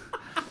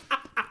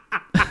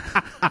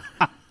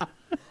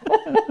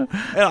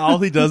 And all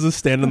he does is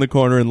stand in the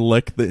corner and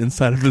lick the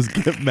inside of his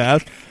gimp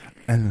mask.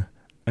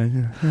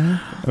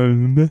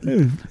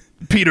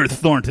 Peter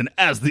Thornton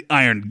as the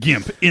Iron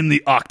Gimp in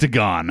the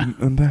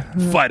octagon,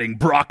 fighting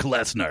Brock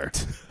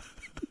Lesnar.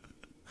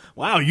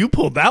 Wow, you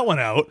pulled that one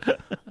out.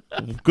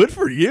 Good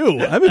for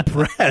you. I'm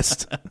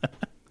impressed.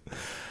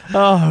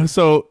 Oh,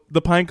 so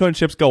the pinecone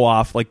chips go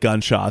off like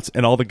gunshots,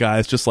 and all the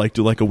guys just like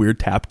do like a weird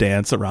tap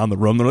dance around the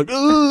room. They're like,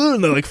 "Ugh,"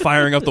 and they're like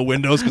firing up the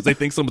windows because they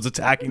think someone's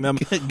attacking them.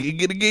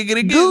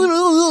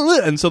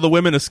 And so the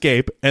women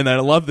escape, and I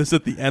love this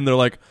at the end. They're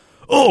like,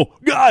 "Oh,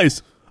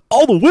 guys,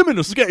 all the women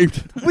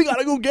escaped. We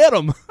gotta go get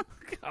them."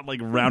 God, like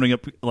rounding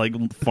up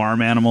like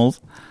farm animals.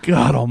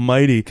 God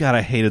almighty. God,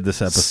 I hated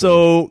this episode.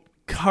 So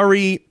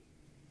Curry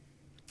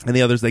and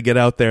the others, they get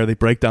out there, they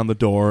break down the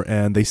door,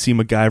 and they see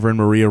MacGyver and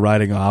Maria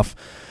riding off.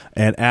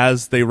 And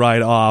as they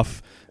ride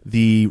off,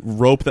 the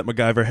rope that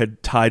MacGyver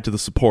had tied to the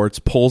supports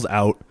pulls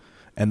out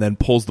and then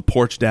pulls the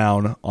porch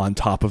down on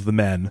top of the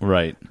men.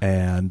 Right.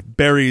 And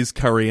buries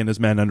Curry and his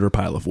men under a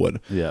pile of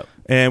wood. Yeah.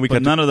 And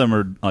but none of them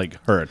are like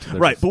hurt. They're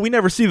right, but we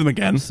never see them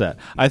again. Set.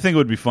 I think it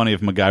would be funny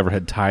if MacGyver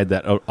had tied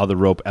that other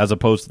rope as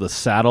opposed to the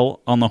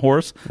saddle on the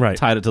horse, right.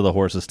 Tied it to the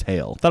horse's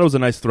tail. Thought it was a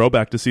nice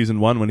throwback to season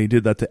 1 when he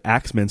did that to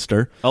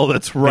Axminster. Oh,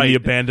 that's right. In the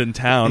abandoned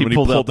town, when he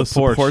pulled the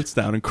supports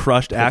down and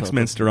crushed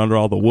Axminster under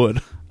all the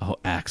wood. Oh,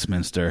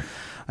 Axminster.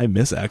 I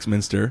miss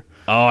Axminster.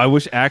 Oh, I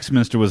wish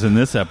Axminster was in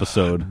this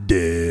episode.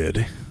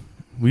 Dead.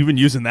 We've been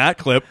using that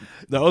clip.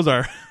 That was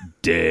our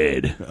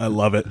dead. I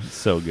love it.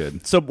 So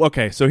good. So,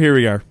 okay, so here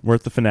we are. We're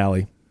at the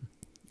finale.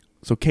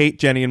 So Kate,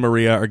 Jenny, and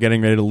Maria are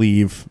getting ready to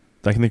leave.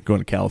 I think they're going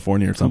to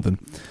California or something.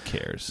 Who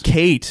cares?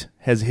 Kate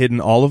has hidden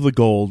all of the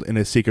gold in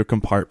a secret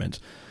compartment.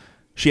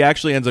 She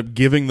actually ends up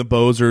giving the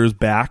Bozers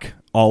back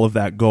all of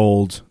that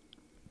gold,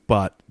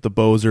 but the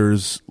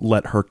Bozers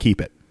let her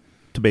keep it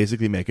to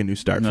basically make a new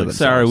start for themselves.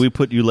 Sorry, we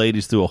put you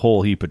ladies through a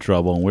whole heap of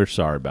trouble, and we're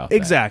sorry about that.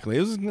 Exactly.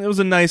 It was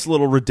a nice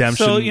little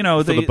redemption for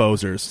the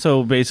Bozers.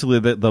 So basically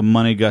the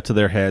money got to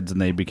their heads,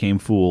 and they became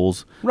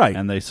fools. Right.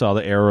 And they saw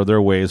the error of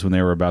their ways when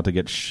they were about to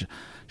get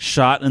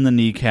shot in the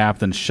kneecap,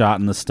 then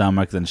shot in the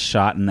stomach, then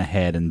shot in the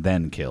head, and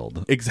then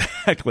killed.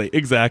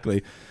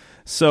 Exactly.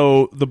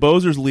 So the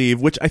Bozers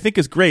leave, which I think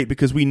is great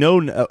because we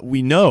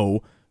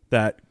know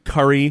that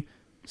Curry,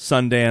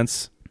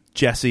 Sundance,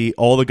 Jesse,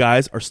 all the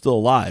guys are still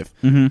alive.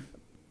 Mm-hmm.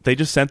 They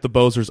just sent the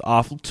Bozers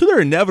off to their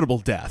inevitable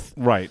death.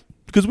 Right.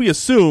 Because we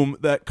assume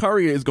that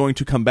Curry is going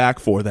to come back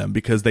for them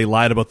because they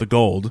lied about the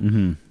gold,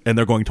 mm-hmm. and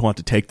they're going to want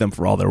to take them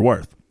for all they're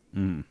worth.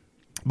 Mm.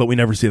 But we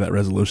never see that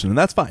resolution, and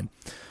that's fine.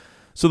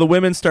 So the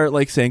women start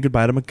like saying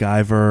goodbye to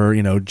MacGyver.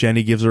 You know,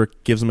 Jenny gives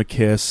him a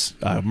kiss.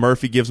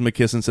 Murphy gives him a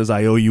kiss and says,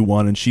 "I owe you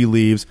one," and she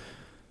leaves.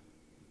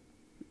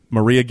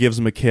 Maria gives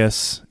him a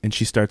kiss, and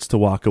she starts to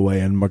walk away,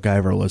 and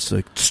MacGyver was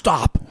like,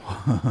 "Stop!"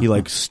 He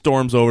like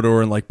storms over to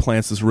her and like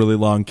plants this really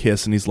long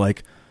kiss, and he's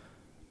like,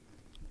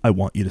 "I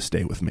want you to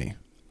stay with me.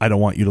 I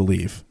don't want you to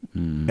leave."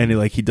 And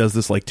he does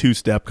this like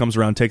 2-step, comes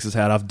around, takes his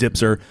hat off,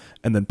 dips her,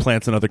 and then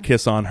plants another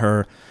kiss on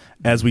her.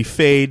 As we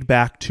fade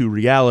back to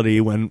reality,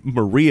 when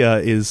Maria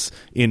is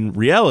in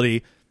reality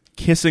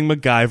kissing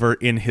MacGyver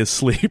in his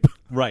sleep.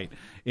 Right.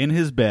 In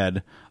his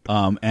bed.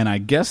 And I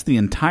guess the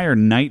entire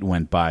night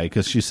went by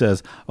because she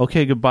says,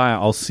 "Okay, goodbye.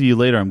 I'll see you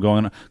later. I'm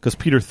going," because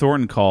Peter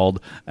Thornton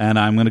called, and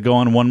I'm going to go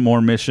on one more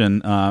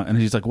mission. And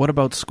he's like, "What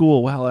about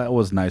school?" Well, that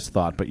was a nice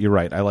thought, but you're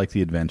right. I like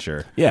the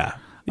adventure. Yeah.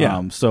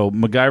 So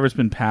MacGyver's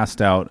been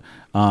passed out.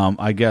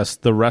 I guess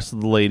the rest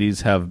of the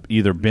ladies have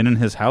either been in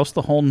his house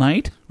the whole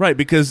night. Right,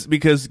 because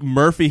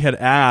Murphy had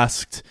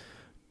asked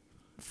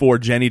for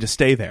Jenny to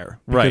stay there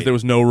because there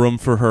was no room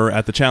for her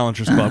at the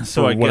Challengers Club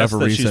so for I whatever guess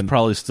that reason. She's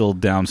probably still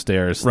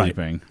downstairs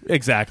sleeping. Right.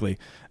 Exactly.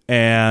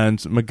 And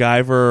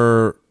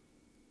MacGyver,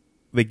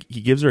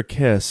 he gives her a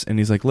kiss, and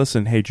he's like,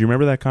 "Listen, hey, do you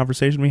remember that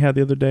conversation we had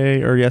the other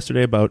day or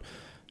yesterday about,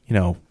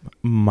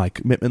 my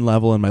commitment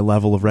level and my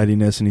level of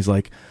readiness?" And he's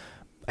like,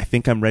 "I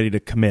think I'm ready to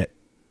commit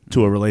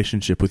to a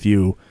relationship with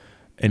you."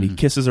 And he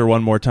kisses her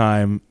one more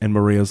time, and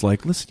Maria's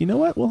like, "Listen, you know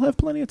what? We'll have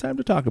plenty of time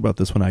to talk about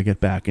this when I get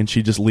back." And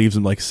she just leaves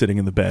him like sitting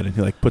in the bed, and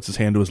he like puts his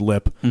hand to his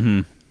lip,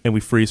 and we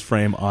freeze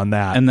frame on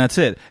that. And that's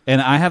it.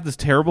 And I have this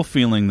terrible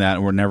feeling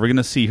that we're never going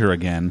to see her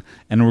again,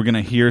 and we're going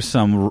to hear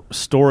some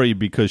story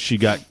because she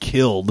got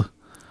killed.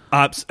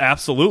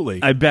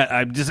 Absolutely. I bet.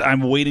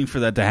 I'm waiting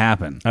for that to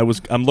happen.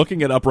 I'm looking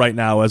it up right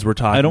now as we're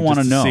talking. I don't want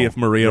to know. See if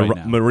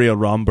Maria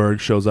Romberg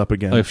shows up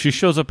again. If she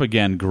shows up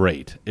again,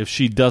 great. If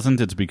she doesn't,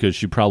 it's because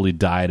she probably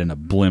died in a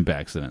blimp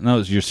accident.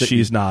 No,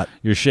 she's not.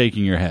 You're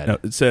shaking your head. No,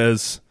 it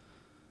says,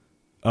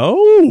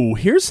 "Oh,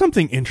 here's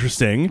something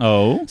interesting."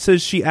 Oh, it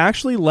says she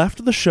actually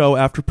left the show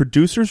after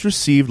producers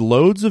received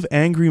loads of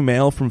angry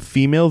mail from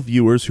female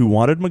viewers who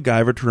wanted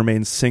MacGyver to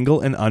remain single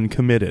and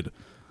uncommitted.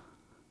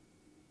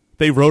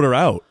 They wrote her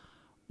out.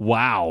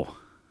 Wow.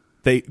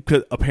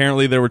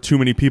 Apparently there were too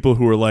many people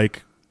who were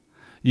like,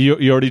 you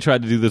already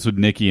tried to do this with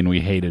Nikki and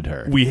we hated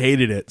her. We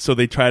hated it. So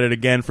they tried it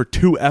again for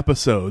 2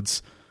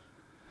 episodes.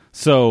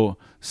 So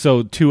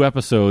 2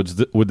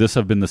 episodes, would this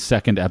have been the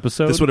second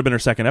episode? This would have been her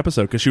second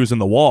episode because she was in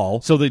the wall.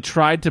 So they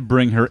tried to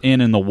bring her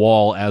in the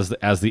wall as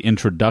the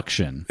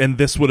introduction. And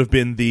this would have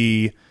been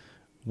the,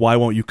 "Why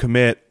won't you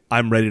commit?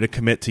 I'm ready to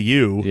commit to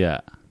you."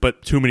 Yeah.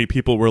 But too many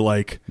people were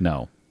like,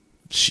 "No.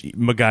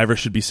 MacGyver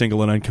should be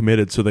single and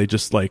uncommitted," so they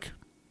just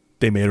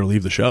they made her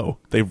leave the show.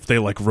 They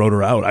wrote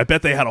her out. I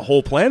bet they had a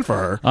whole plan for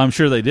her. I'm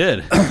sure they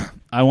did.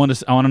 I want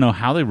to know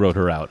how they wrote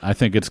her out. I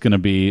think it's going to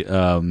be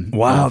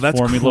wow, that's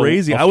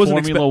crazy. I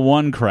wasn't Formula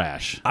One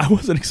crash. I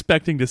wasn't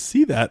expecting to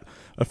see that,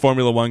 a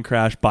Formula One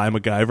crash by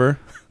MacGyver.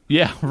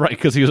 Yeah, right.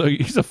 Because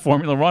he's a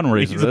Formula One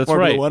racer. He's a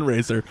Formula One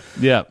racer.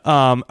 Yeah.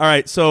 All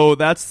right. So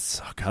that's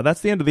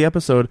the end of the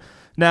episode.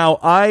 Now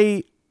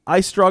I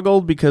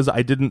struggled because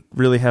I didn't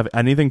really have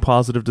anything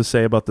positive to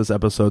say about this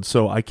episode.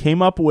 So I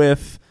came up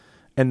with,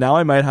 and now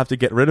I might have to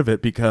get rid of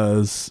it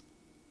because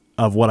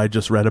of what I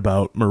just read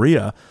about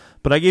Maria.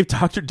 But I gave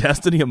Dr.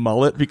 Destiny a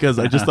mullet because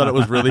I just thought it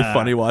was really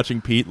funny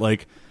watching Pete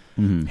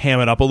ham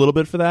it up a little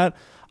bit for that.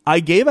 I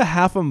gave a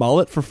half a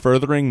mullet for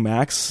furthering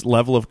Mac's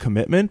level of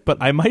commitment, but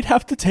I might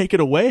have to take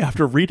it away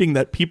after reading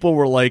that people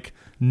were like,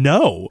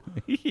 no.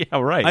 Yeah,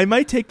 right. I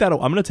might take that. I'm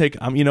going to take,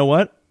 you know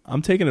what?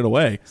 I'm taking it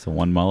away. So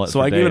one mullet. So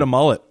I gave it a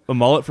mullet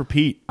for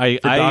Pete.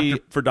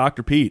 For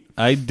Dr. Pete.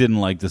 I didn't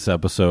like this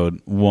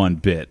episode one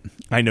bit.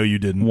 I know you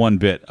didn't. One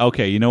bit.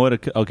 Okay, you know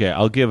what? Okay,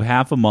 I'll give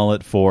half a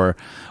mullet for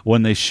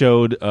when they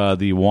showed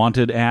the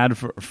wanted ad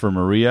for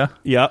Maria.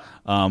 Yep.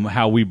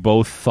 How we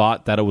both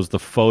thought that it was the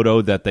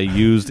photo that they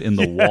used in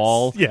the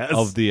wall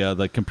of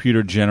the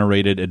computer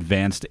generated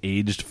advanced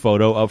aged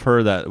photo of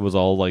her that was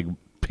all like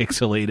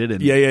pixelated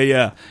and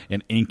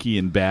and inky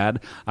and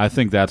bad. I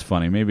think that's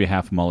funny. Maybe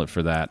half a mullet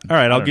for that. All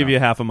right, I'll give you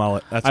half a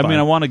mullet. That's fine. I mean,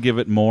 I want to give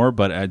it more,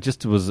 but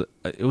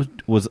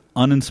it was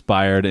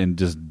uninspired and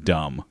just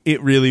dumb.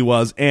 It really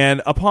was.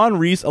 And upon a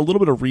little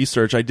bit of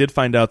research, I did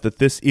find out that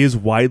this is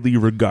widely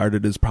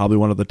regarded as probably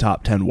one of the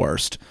top 10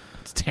 worst.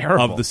 It's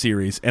terrible. Of the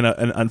series. And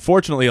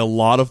unfortunately, a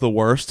lot of the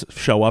worst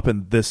show up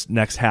in this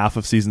next half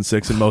of season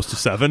 6 and most of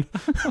 7.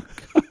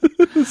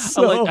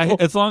 So,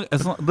 as long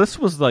this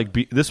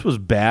was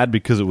bad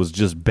because it was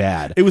just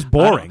bad. It was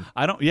boring.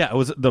 It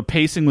was the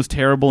pacing was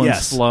terrible and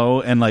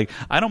slow, and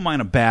I don't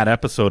mind a bad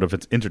episode if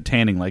it's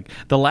entertaining. Like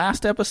the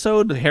last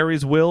episode,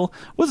 Harry's Will,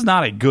 was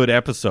not a good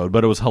episode,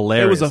 but it was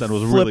hilarious. It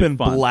was a flippin'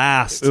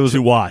 blast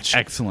to watch.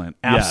 Excellent.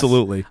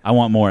 Absolutely. Yes. I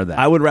want more of that.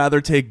 I would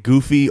rather take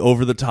goofy,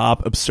 over the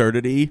top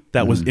absurdity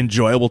that was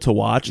enjoyable to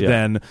watch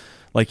than,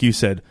 like you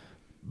said,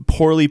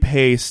 poorly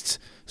paced,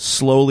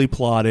 slowly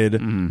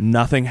plotted,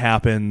 nothing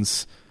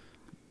happens,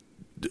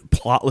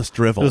 plotless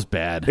drivel. It was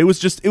bad. It was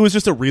just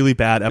a really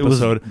bad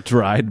episode. It was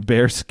dried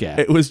bear scat.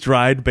 It was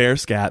dried bear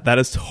scat. That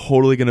is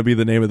totally going to be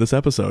the name of this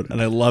episode, and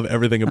I love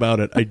everything about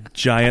it. A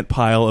giant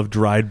pile of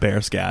dried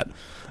bear scat.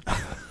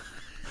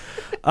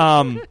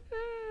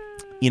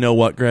 You know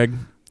what, Greg?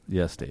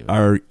 Yes, David.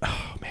 Are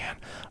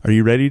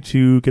you ready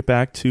to get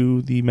back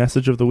to the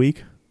message of the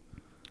week?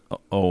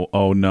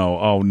 Oh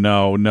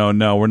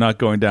no! We're not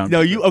going down.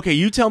 No,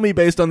 you tell me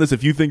based on this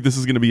if you think this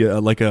is going to be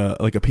like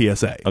a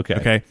PSA.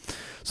 Okay.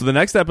 So the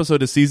next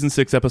episode is season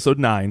 6, episode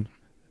 9,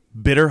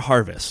 Bitter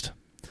Harvest.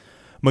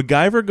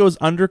 MacGyver goes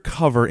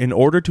undercover in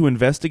order to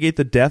investigate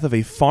the death of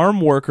a farm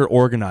worker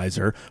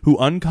organizer who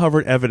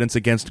uncovered evidence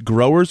against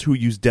growers who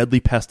use deadly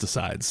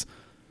pesticides.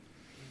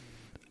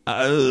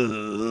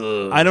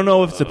 I don't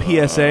know if it's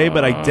a PSA,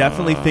 but I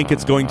definitely think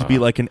it's going to be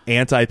like an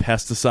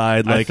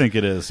anti-pesticide. Like, I think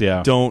it is.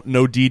 Yeah. No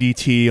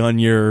DDT on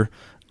your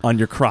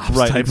crops.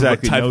 Right. Type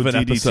exactly. Of No an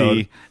DDT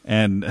episode.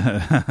 and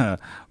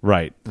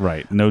right.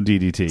 No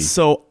DDT.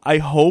 So I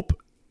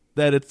hope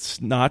that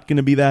it's not going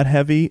to be that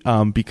heavy.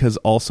 Because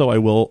also I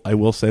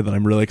will say that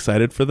I'm really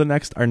excited for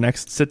our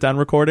next sit down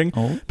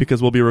recording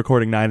because we'll be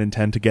recording 9 and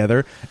 10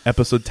 together.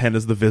 Episode 10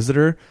 is The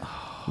Visitor.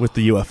 With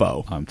the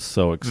UFO. I'm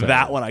so excited.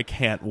 That one I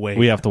can't wait.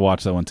 We have to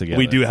watch that one together.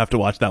 We do have to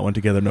watch that one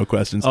together, no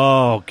questions.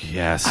 Oh,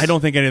 yes. I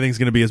don't think anything's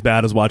going to be as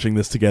bad as watching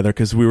this together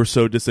because we were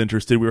so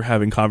disinterested. We were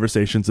having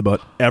conversations about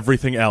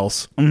everything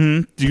else.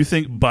 Mm-hmm. Do you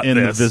think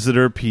The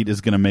Visitor, Pete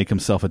is going to make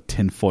himself a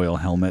tinfoil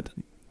helmet?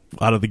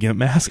 Out of the GIMP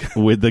mask?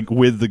 with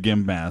the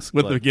GIMP mask.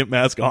 With the GIMP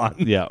mask on.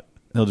 Yeah.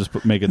 He'll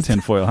just make a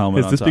tinfoil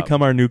helmet on Has this top.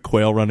 become our new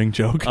quail running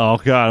joke? Oh,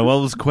 God. Well,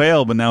 it was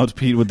quail, but now it's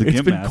Pete with the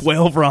GIMP mask. It's been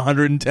quail for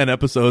 110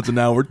 episodes, and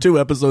now we're 2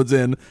 episodes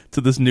in to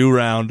this new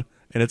round,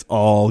 and it's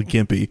all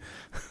gimpy.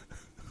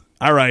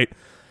 All right.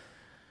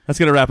 That's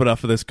going to wrap it up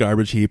for this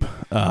garbage heap.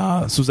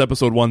 This was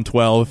episode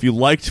 112. If you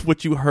liked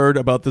what you heard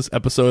about this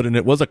episode, and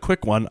it was a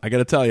quick one, I got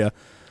to tell you.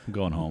 I'm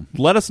going home.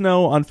 Let us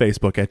know on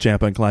Facebook at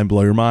Champa and Klein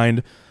Blow Your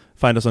Mind.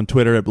 Find us on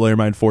Twitter at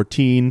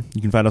BlowYourMind14.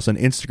 You can find us on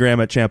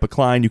Instagram at Champa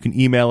Klein. You can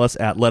email us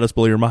at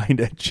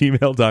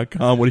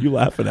letusblowyourmind@gmail.com. What are you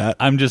laughing at?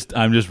 I'm just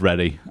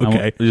ready.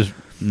 Okay.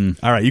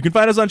 All right. You can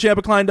find us on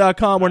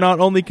ChampaKlein.com, where not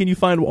only can you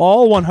find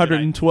all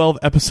 112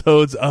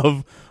 episodes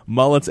of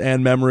Mullets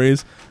and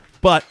Memories,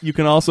 but you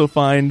can also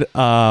find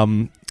all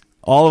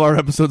of our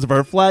episodes of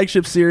our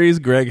flagship series.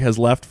 Greg has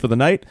left for the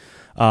night.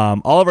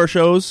 All of our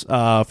shows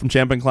from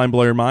Champa and Klein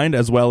Blow Your Mind,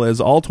 as well as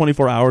all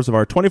 24 hours of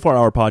our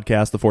 24-hour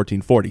podcast, the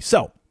 1440.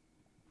 So,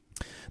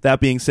 that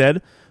being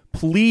said,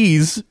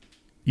 please,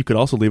 you could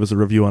also leave us a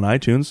review on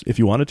iTunes if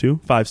you wanted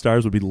to. 5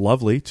 stars would be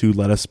lovely to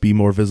let us be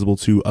more visible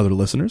to other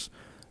listeners.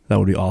 That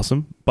would be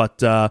awesome.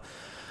 But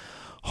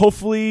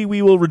hopefully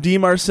we will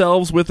redeem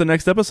ourselves with the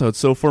next episode.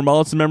 So for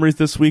Mullets and Memories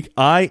this week,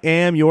 I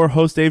am your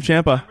host, Dave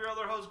Champa. I'm your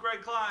other host, Greg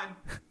Klein.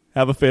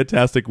 Have a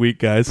fantastic week,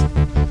 guys.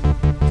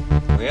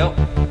 Well,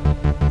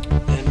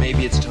 then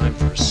maybe it's it's time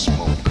for a smoke.